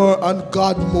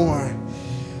God more,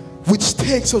 which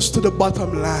takes us to the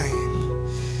bottom line.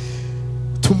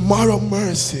 Tomorrow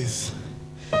mercies,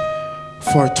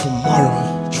 for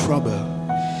tomorrow trouble.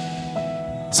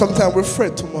 Sometimes we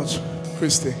fret too much,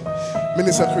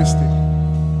 Minister Christy.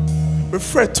 We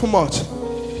fret too much,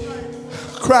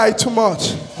 cry too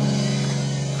much.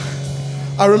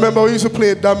 I remember we used to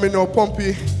play domino,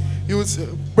 Pompey.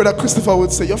 Brother Christopher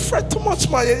would say, you fret too much,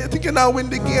 man. You think you now win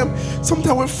the game.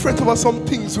 Sometimes we fret over some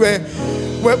things where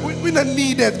we're not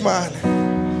needed, man.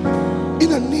 We're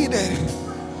not needed.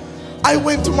 I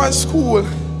went to my school,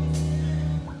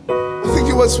 I think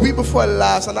it was week before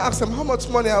last, and I asked them how much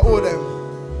money I owe them.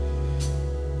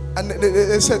 And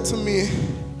they said to me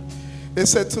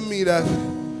that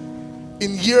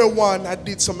in year one I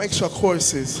did some extra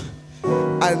courses,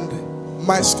 and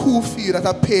my school fee that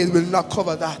I paid will not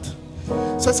cover that.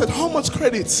 So I said, how much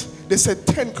credits? They said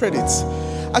 10 credits.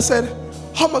 I said,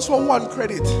 how much for one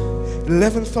credit?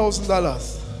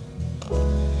 $11,000.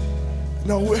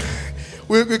 Now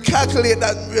we calculate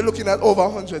that we're looking at over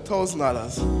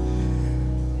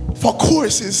 $100,000 for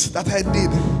courses that I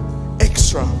did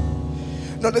extra.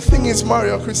 Now the thing is,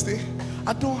 Mario Christie,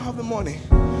 I don't have the money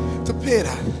to pay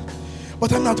that.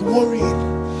 But I'm not worrying.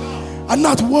 I'm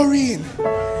not worrying.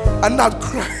 I'm not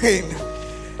crying.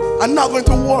 I'm not going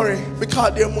to worry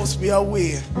because there must be a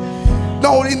way.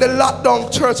 Now in the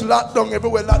lockdown, church lockdown,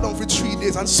 everywhere lockdown for 3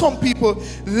 days. And some people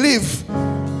live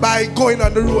by going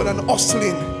on the road and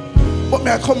hustling. But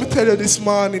may I come to tell you this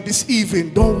morning, this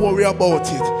evening, don't worry about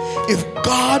it. If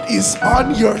God is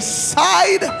on your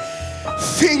side,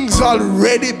 things are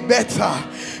already better.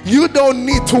 You don't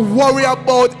need to worry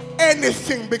about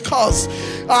anything because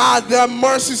the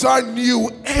mercies are new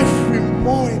every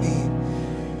morning.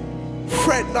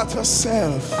 Fret not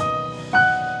yourself,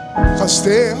 because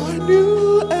they are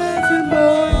new every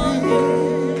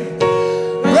morning.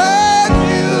 Brand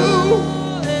new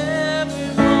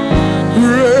every morning.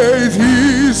 Great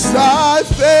is thy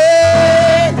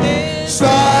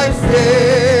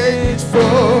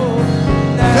faithful.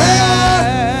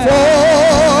 Therefore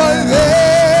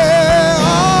they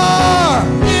are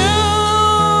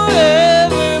new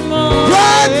every morning.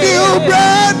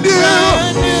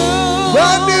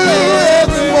 Brand new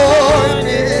every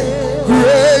morning.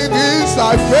 Great is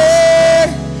thy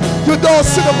faith. You don't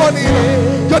see the money,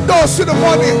 you don't see the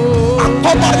money. And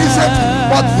nobody said,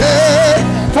 but they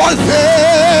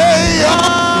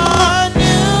are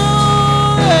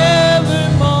new every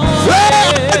morning.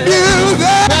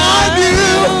 They are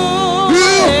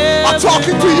new. I'm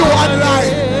talking to you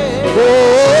online.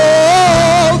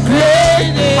 Oh,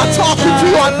 great. I'm talking to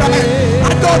you online. I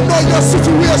don't know your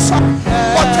situation,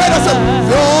 but tell us,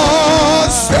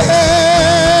 thus they are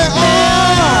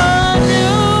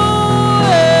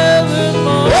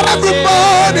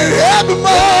new every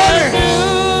morning.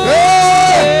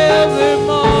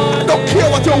 I don't care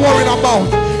what you're worrying about.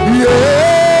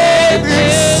 Yeah,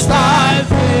 it's thy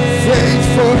faith.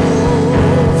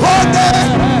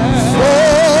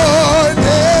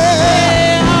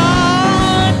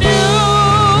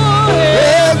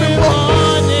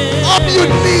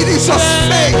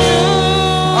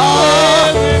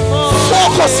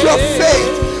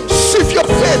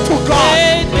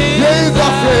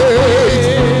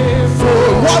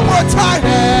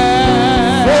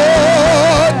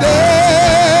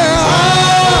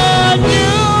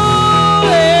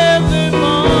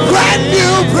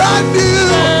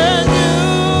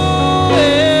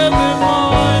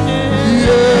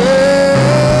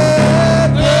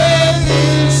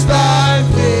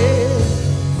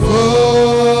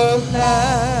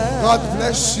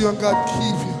 situation God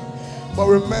keep you. But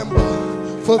remember,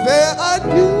 for there are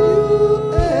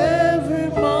new every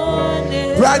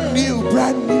morning. Brand new,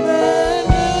 brand new. Brand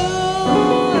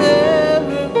new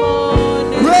every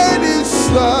morning. Great is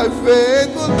thy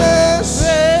faithfulness.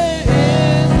 Great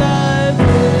is thy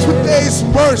faithfulness. Today's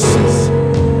mercies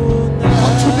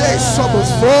and today's summers.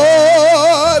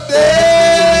 For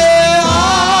they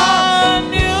are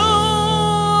new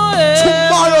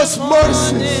tomorrow's every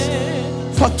mercies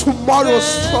morning. for tomorrow's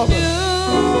trouble.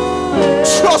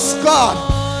 Trust God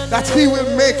that He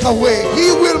will make a way.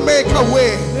 He will make a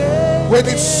way when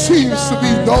it seems to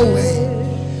be no way.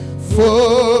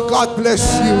 For God bless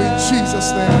you in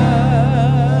Jesus' name.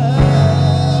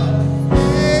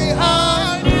 They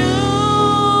are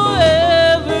new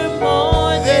every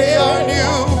morning. They are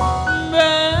new,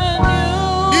 Brand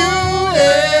new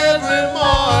every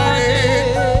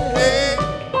morning.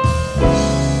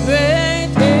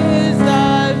 Great is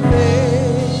thy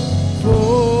faithfulness.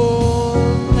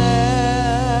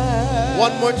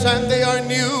 One more time, they are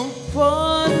new.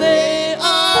 For they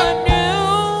are new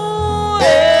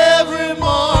Every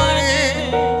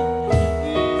morning,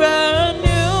 brand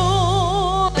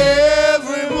new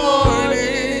every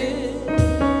morning.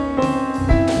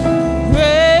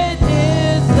 Great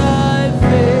is thy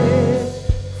faithfulness.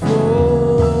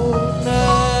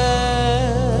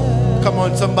 Come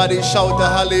on, somebody shout the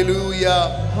hallelujah.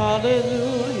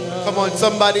 Hallelujah. Come on,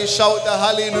 somebody shout the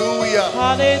hallelujah.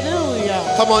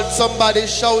 Hallelujah. Come on, somebody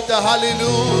shout the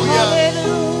hallelujah.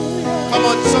 Hallelujah. Come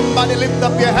on, somebody lift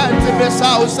up your hands in this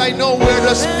house. I know we're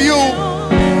just few,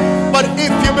 but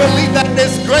if you believe that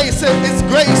there's grace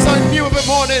on you every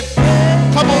morning,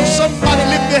 come on, somebody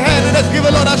lift your hand and let's give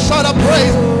a Lord a shout of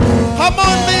praise. Come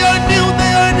on, they are new,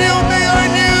 they are new, they are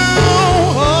new.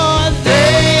 For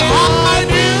they are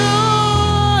new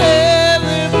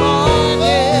every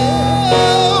morning.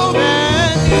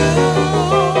 Brand new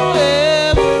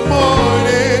every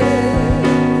Morning.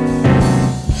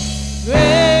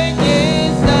 Great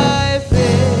is thy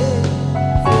faithfulness.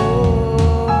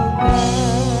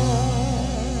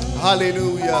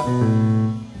 Hallelujah.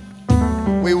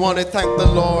 We want to thank the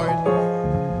Lord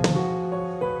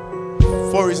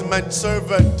for His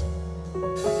manservant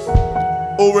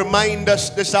who remind us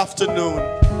this afternoon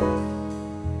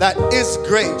that His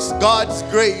grace, God's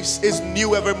grace, is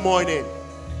new every morning.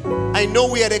 I know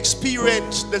we had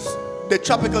experienced the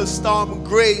tropical storm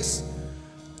Grace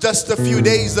just a few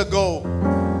days ago,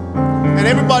 and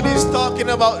everybody's talking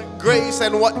about grace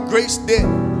and what grace did.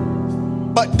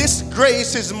 But this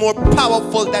grace is more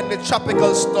powerful than the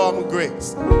tropical storm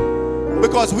Grace,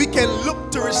 because we can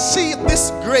look to receive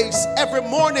this grace every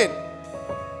morning.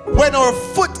 When our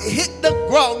foot hit the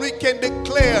ground, we can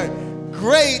declare,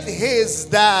 great is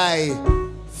thy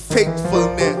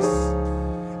faithfulness.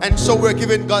 And so we're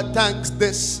giving God thanks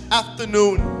this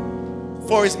afternoon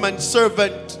for His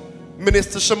manservant,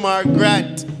 Minister Shemar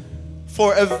Grant,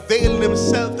 for availing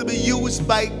himself to be used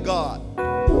by God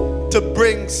to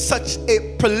bring such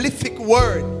a prolific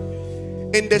word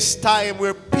in this time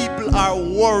where people are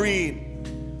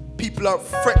worrying, people are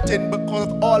fretting because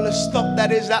of all the stuff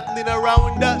that is happening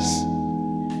around us,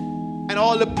 and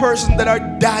all the persons that are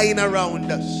dying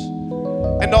around us,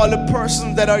 and all the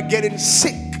persons that are getting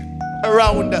sick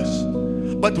around us.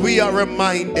 But we are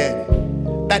reminded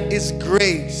that His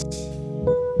grace,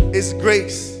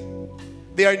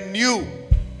 they are new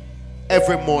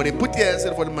every morning. Put your hands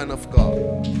in for the man of God.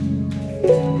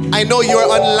 I know you're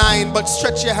online, but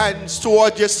stretch your hands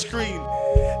towards your screen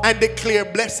and declare,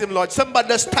 bless Him, Lord. Somebody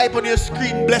just type on your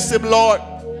screen, bless Him, Lord.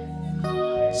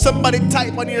 Somebody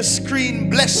type on your screen,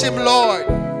 bless Him, Lord.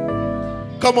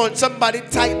 Come on, somebody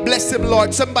type, bless Him,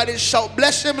 Lord. Somebody shout,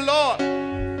 bless Him, Lord.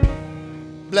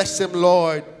 Bless Him,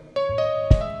 Lord.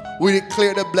 We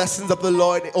declare the blessings of the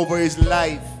Lord over his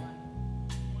life.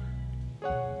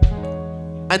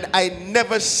 And I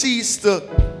never cease to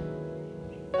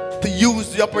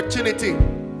use the opportunity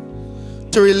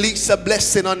to release a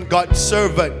blessing on God's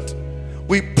servant.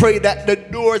 We pray that the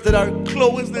doors that are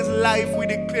closed in his life, we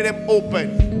declare them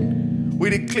open. We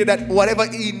declare that whatever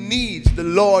he needs, the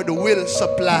Lord will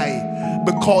supply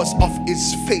because of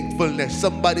his faithfulness.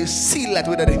 Somebody seal that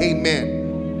with an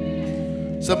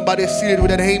amen. Somebody seal it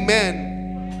with an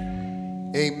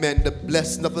amen. Amen. The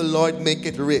blessing of the Lord make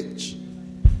it rich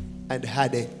and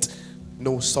had it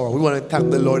no sorrow. We want to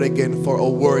thank the Lord again for a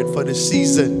word for the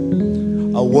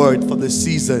season. A word for the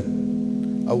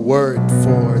season. A word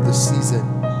for the season.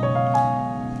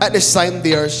 At this time,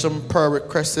 there are some prayer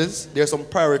requests. There are some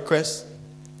prayer requests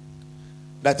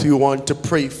that we want to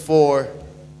pray for.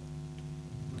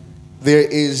 There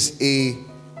is a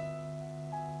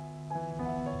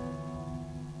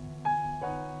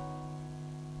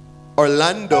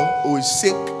Orlando who is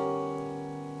sick,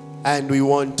 and we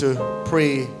want to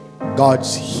pray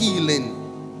God's healing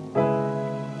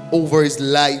over his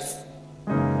life.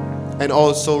 And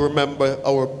also remember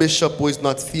our bishop who is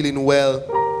not feeling well,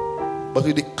 but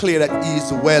we declare that he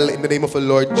is well in the name of the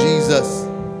Lord Jesus.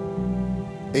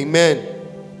 Amen.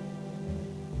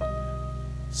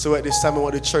 So at this time I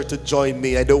want the church to join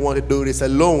me. I don't want to do this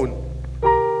alone,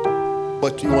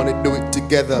 but we want to do it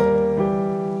together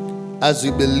as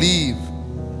we believe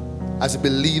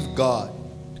God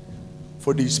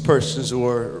for these persons who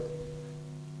are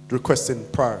requesting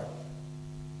prayer.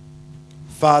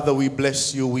 Father, we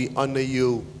bless you, we honor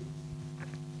you.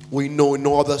 We know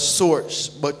no other source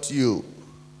but you.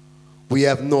 We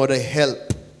have no other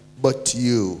help but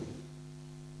you.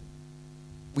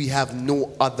 We have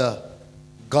no other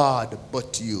God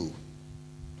but you.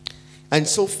 And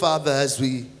so, Father, as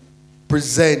we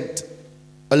present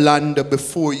Orlando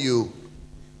before you,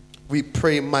 we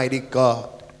pray, mighty God,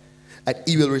 that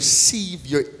he will receive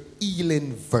your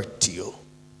healing virtue.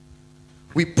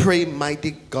 We pray,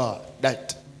 mighty God,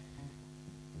 that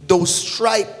those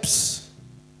stripes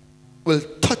will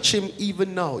touch him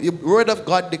even now. Your word of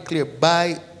God declare,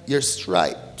 by your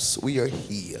stripes we are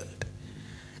healed.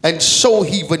 And so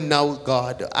even now,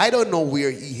 God, I don't know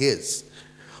where he is,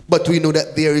 but we know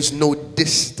that there is no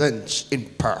distance in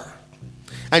prayer.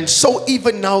 And so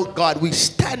even now, God, we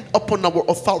stand upon our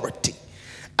authority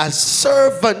as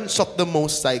servants of the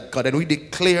Most High God, and we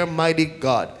declare, mighty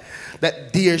God,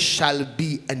 that there shall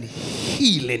be an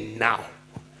healing now.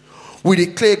 We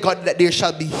declare, God, that there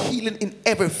shall be healing in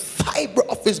every fiber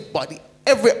of his body,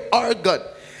 every organ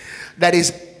that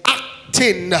is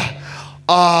acting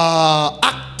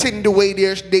the way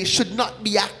they should not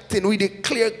be acting. We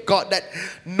declare, God, that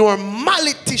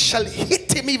normality shall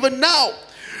hit him even now.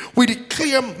 We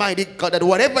declare, mighty God, that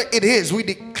whatever it is, we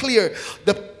declare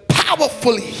the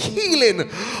powerful healing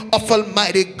of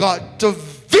Almighty God to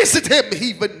visit him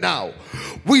even now.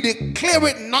 We declare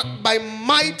it not by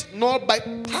might nor by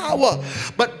power,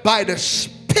 but by the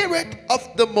Spirit of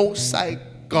the Most High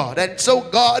God. And so,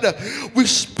 God, we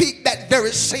speak that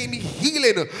very same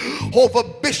healing over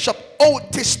Bishop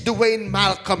Otis Dwayne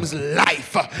Malcolm's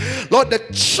life. Lord, the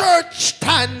church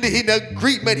stand in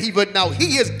agreement even now.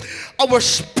 He is our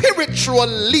spiritual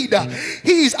leader.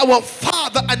 He is our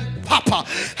father and papa.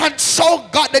 And so,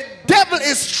 God, the devil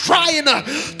is trying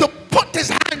to put his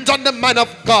hands on the man of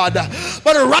God.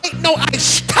 But right now, I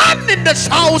stand in this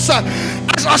house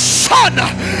as a son.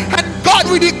 And God,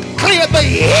 we declare the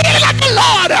healing of the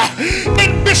Lord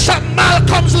in Bishop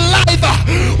Malcolm's life.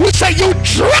 We say, you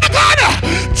dragon,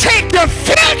 take your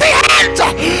filthy hands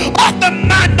off the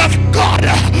man of God.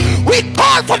 We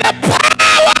call for the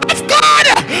power of God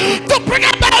to bring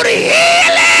about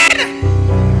healing.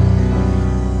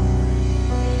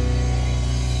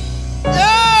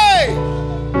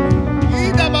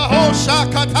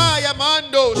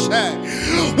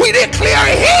 We declare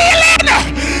healing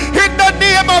in the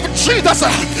name of Jesus.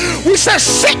 We say,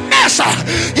 sickness,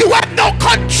 you have no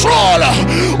control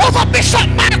over Bishop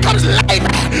Malcolm's life.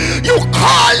 You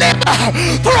call him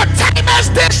for a time as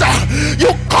this.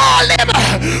 You call him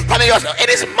from in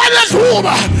his mother's womb.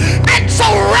 And so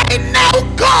right now,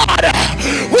 God,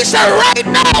 we say right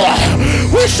now,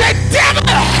 we say, devil,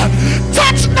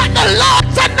 touch not the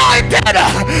Lord's anointed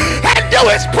and do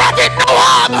his prophet no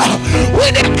harm.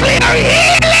 We declare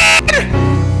healing.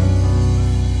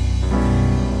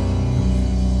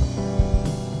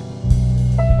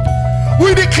 We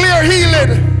declare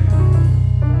healing.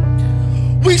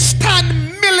 We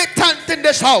stand militant in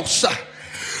this house.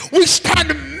 We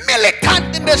stand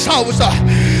militant in this house.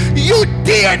 You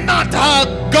dare not,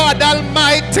 God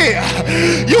Almighty.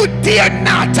 You dare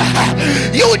not.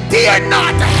 You dare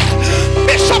not.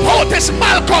 Bishop Otis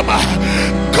Malcolm,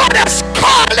 God has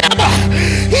called him.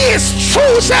 He is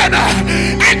chosen.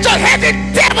 And to heavy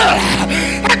devil,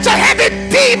 and to heavy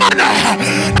demon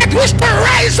that wish to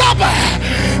rise up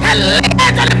and lay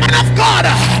to the man of God.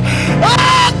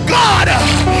 Oh God,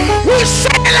 we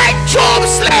say like Job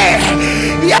slay.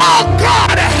 Oh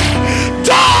God,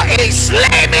 though he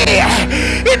slay me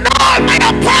in all my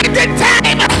appointed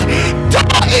time,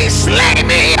 though he slay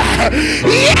me,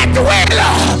 yet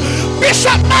will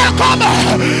Bishop Malcolm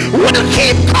will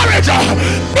keep courage.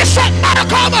 Bishop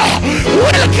Malcolm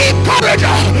will keep courage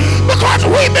because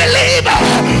we believe,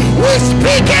 we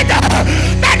speak it,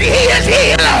 that he is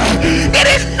healed. It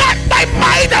is not by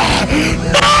might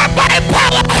nor by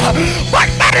power, but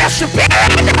by the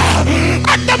Spirit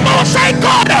of the Most High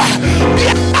God.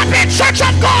 The Agape Church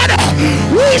of God,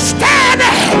 we stand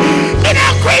in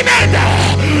agreement.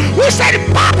 We said,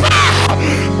 Papa,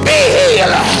 be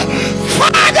healed.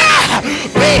 Father,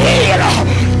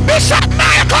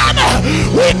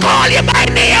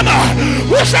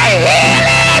 say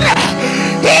healing,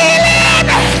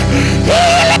 healing,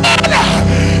 healing,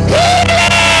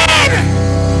 healing.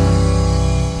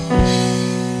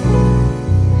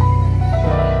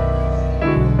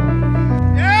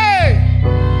 Hey!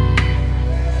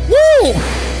 Woo!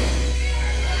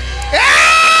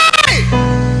 Hey!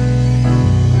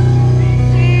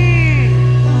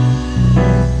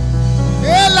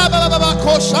 Ela baba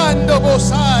koshando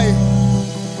bosai.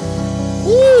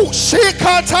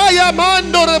 Shikataya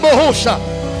mando rebohosha.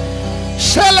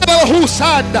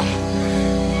 Shelabahusanda.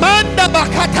 Manda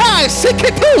bakatai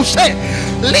sikituse.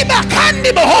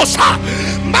 Libakandi bohosa.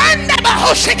 Manda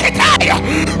bahosikitaya.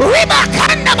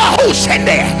 Ribakanda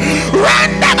bahusende.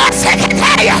 Randa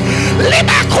basekitaya.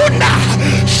 Libakunda.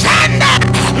 Shanda.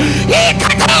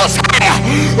 Ikatosaya.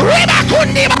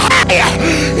 Ribakundi bahaya.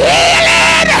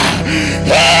 Healing.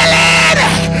 Healing.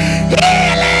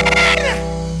 Healing.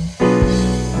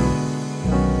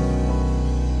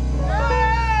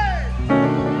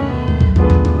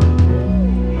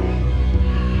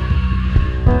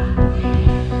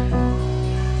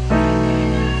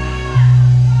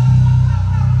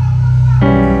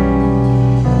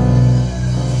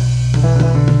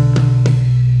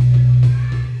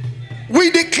 We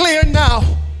declare now.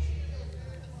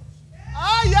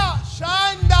 Aya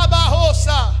Shanda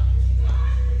Bahosa.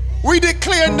 We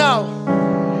declare now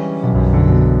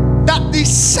that the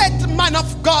set man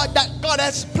of God that God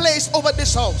has placed over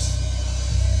this house,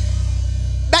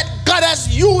 that God has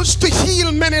used to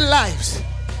heal many lives,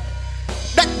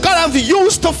 that God has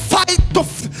used to fight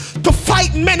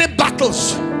many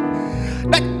battles,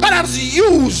 that God has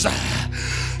used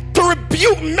to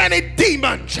rebuke many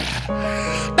demons,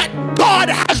 that God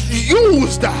has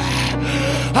used to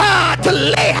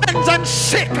lay hands on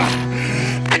sick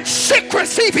and sick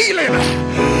receive healing.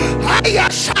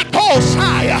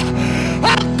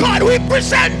 Oh God, we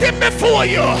present him before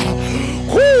you.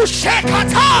 We say,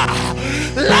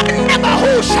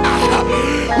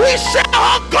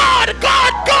 oh God,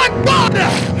 God, God, God,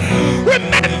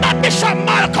 remember Bishop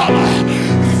Malcolm,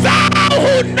 thou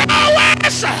who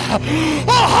knowest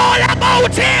all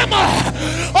about him,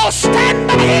 oh stand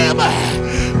by him.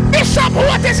 Bishop,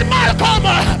 what is Malcolm?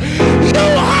 You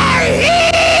are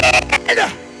healed.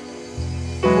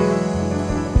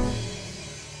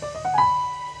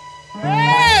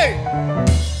 Hey!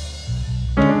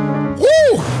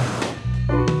 Woo!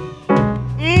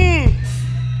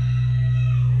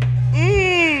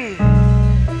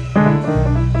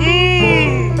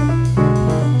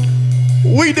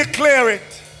 We declare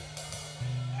it.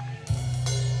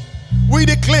 We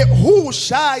declare who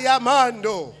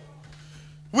Shayamando.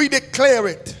 We declare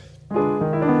it.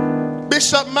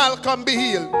 Bishop Malcolm be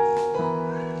healed.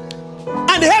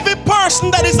 And every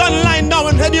person that is online now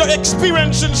and you're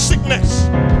experiencing sickness,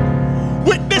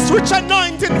 with this rich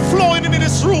anointing flowing into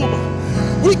this room,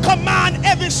 we command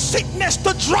every sickness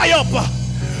to dry up.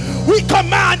 We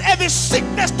command every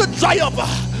sickness to dry up.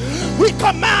 We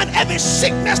command every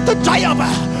sickness to dry up.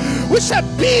 We say,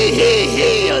 be he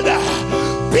healed.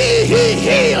 Be he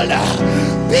healed.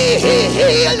 Be he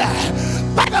healed.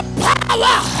 By the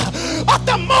power of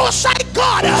the Most High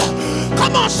God.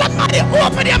 Come on, somebody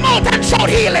open your mouth and shout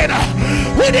healing.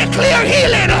 We declare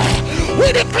healing.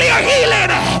 We declare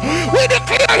healing. We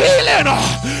declare healing.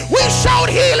 We shout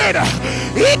healing.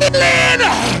 Healing.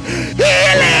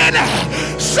 Healing.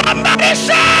 Somebody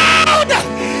shout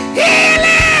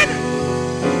healing.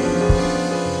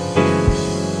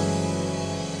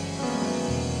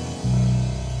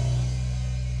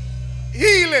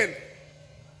 Healing.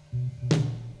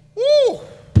 Woo.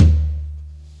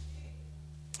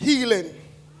 Healing.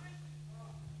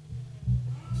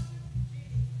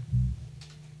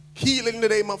 Healing in the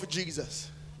name of Jesus.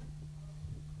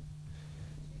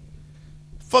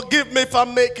 Forgive me if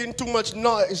I'm making too much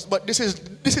noise, but this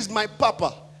is my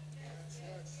papa.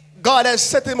 God has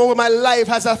set him over my life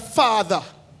as a father,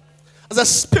 as a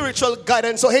spiritual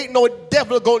guidance. So ain't no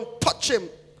devil going to touch him.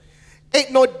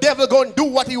 Ain't no devil going to do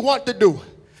what he want to do.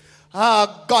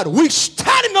 God, we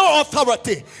stand in our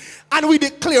authority and we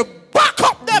declare, back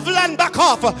up devil and back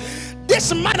off.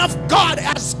 This man of God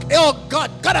has, oh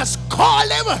God, God has called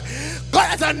him. God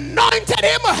has anointed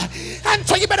him. And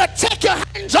so you better take your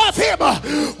hands off him.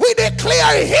 We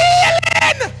declare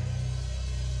healing.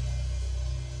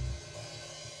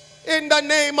 In the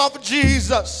name of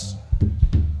Jesus.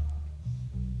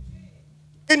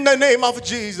 In the name of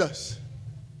Jesus.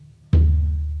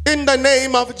 In the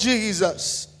name of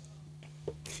Jesus.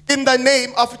 In the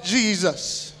name of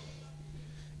Jesus.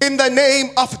 In the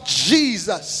name of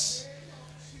Jesus.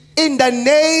 In the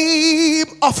name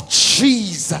of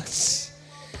Jesus.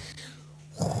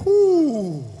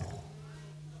 Ooh.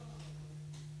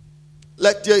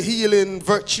 Let your healing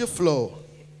virtue flow.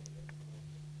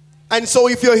 And so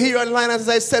if you're here online, as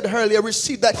I said earlier,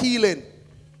 receive that healing.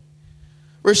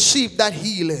 Receive that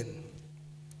healing.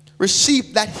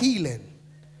 Receive that healing.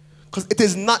 Because it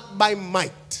is not by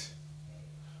might,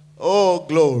 oh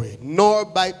glory, nor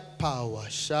by power,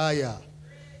 Shaya,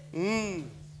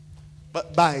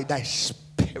 but by thy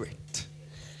spirit.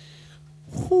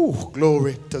 Whew,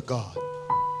 glory to God.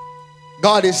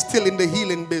 God is still in the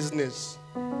healing business.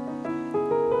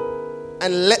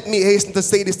 And let me hasten to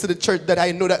say this to the church, that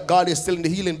I know that God is still in the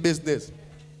healing business.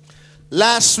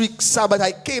 Last week, Sabbath,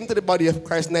 I came to the body of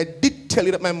Christ and I did tell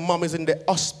you that my mom is in the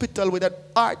hospital with an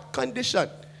heart condition.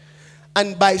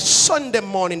 And by Sunday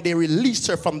morning, they released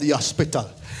her from the hospital.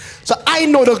 So I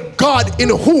know the God in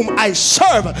whom I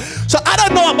serve. So I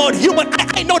don't know about you, but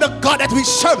I know the God that we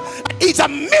serve. He's a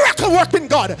miracle working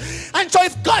God. And so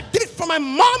if God did it for my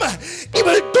mama, he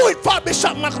will do it for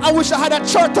Bishop Mark. I wish I had a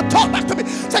church to talk back to me.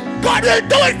 Said, God will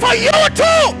do it for you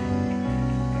too.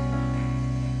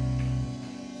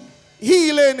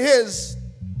 Healing is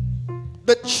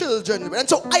the children. And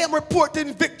so I am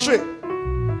reporting victory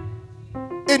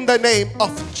in the name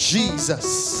of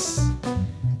Jesus.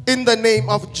 In the name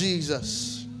of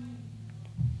Jesus.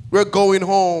 We're going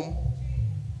home.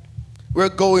 We're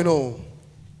going home.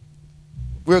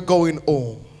 We're going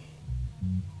home.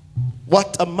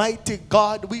 What a mighty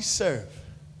God we serve.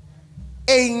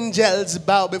 Angels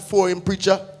bow before him,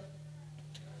 preacher.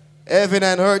 Heaven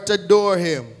and earth adore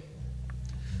him.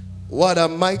 What a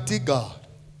mighty God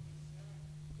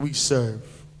we serve.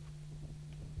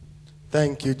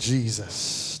 Thank you,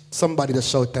 Jesus. Somebody just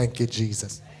shout, thank you,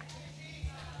 Jesus.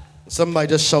 Somebody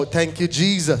just shout, thank you,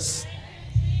 Jesus.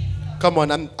 Come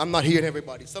on, I'm not hearing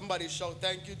everybody. Somebody shout,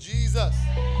 thank you, Jesus.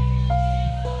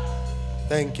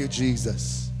 Thank you,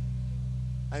 Jesus.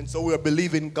 And so we are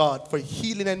believing God for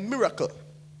healing and miracle.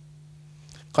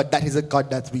 Because that is a God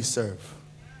that we serve.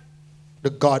 The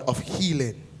God of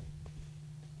healing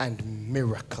and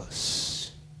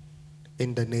miracles.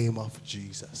 In the name of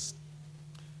Jesus.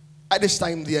 At this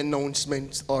time, the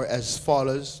announcements are as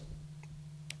follows.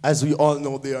 As we all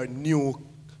know, there are new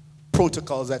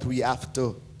protocols that we have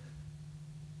to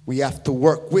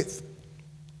work with.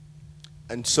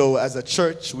 And so as a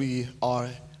church, we are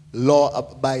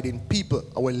law-abiding people.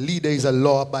 Our leader is a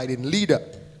law-abiding leader.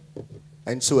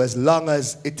 And so as long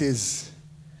as it is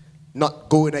not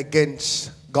going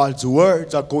against God's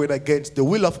words or going against the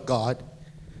will of God,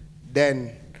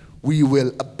 then we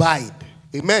will abide.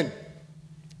 Amen.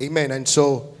 Amen. And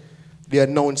so the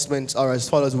announcements are as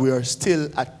follows. We are still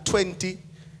at 20.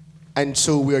 And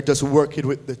so we are just working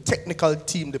with the technical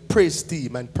team, the praise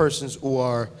team, and persons who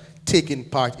are taking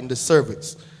part in the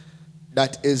service.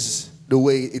 That is the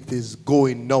way it is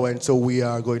going now. And so we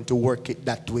are going to work it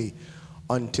that way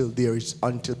until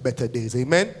better days.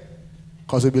 Amen.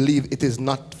 Because we believe it is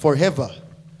not forever,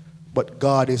 but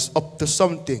God is up to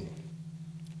something.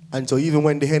 And so even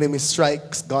when the enemy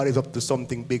strikes, God is up to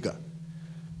something bigger.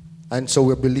 And so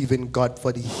we're believing God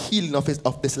for the healing of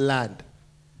this land.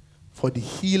 For the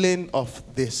healing of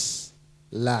this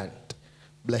land.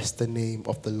 Bless the name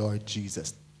of the Lord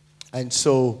Jesus. And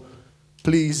so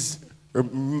please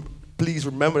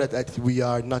remember that we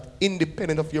are not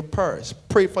independent of your prayers.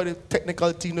 Pray for the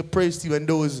technical team, the praise team, and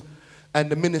those and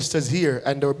the ministers here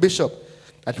and our bishop,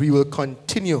 that we will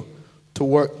continue to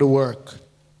work the work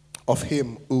of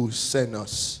him who sent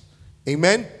us.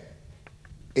 Amen.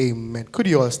 Amen. Could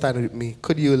you all stand with me?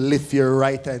 Could you lift your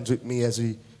right hands with me as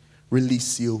we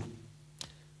release you?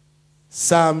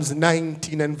 Psalms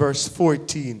 19 and verse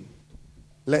 14.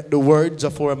 Let the words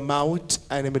of our mouth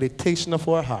and the meditation of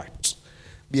our hearts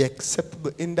be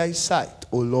acceptable in thy sight,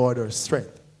 O Lord, our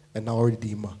strength and our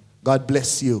Redeemer. God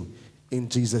bless you in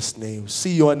Jesus' name.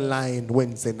 See you online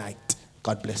Wednesday night.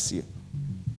 God bless you.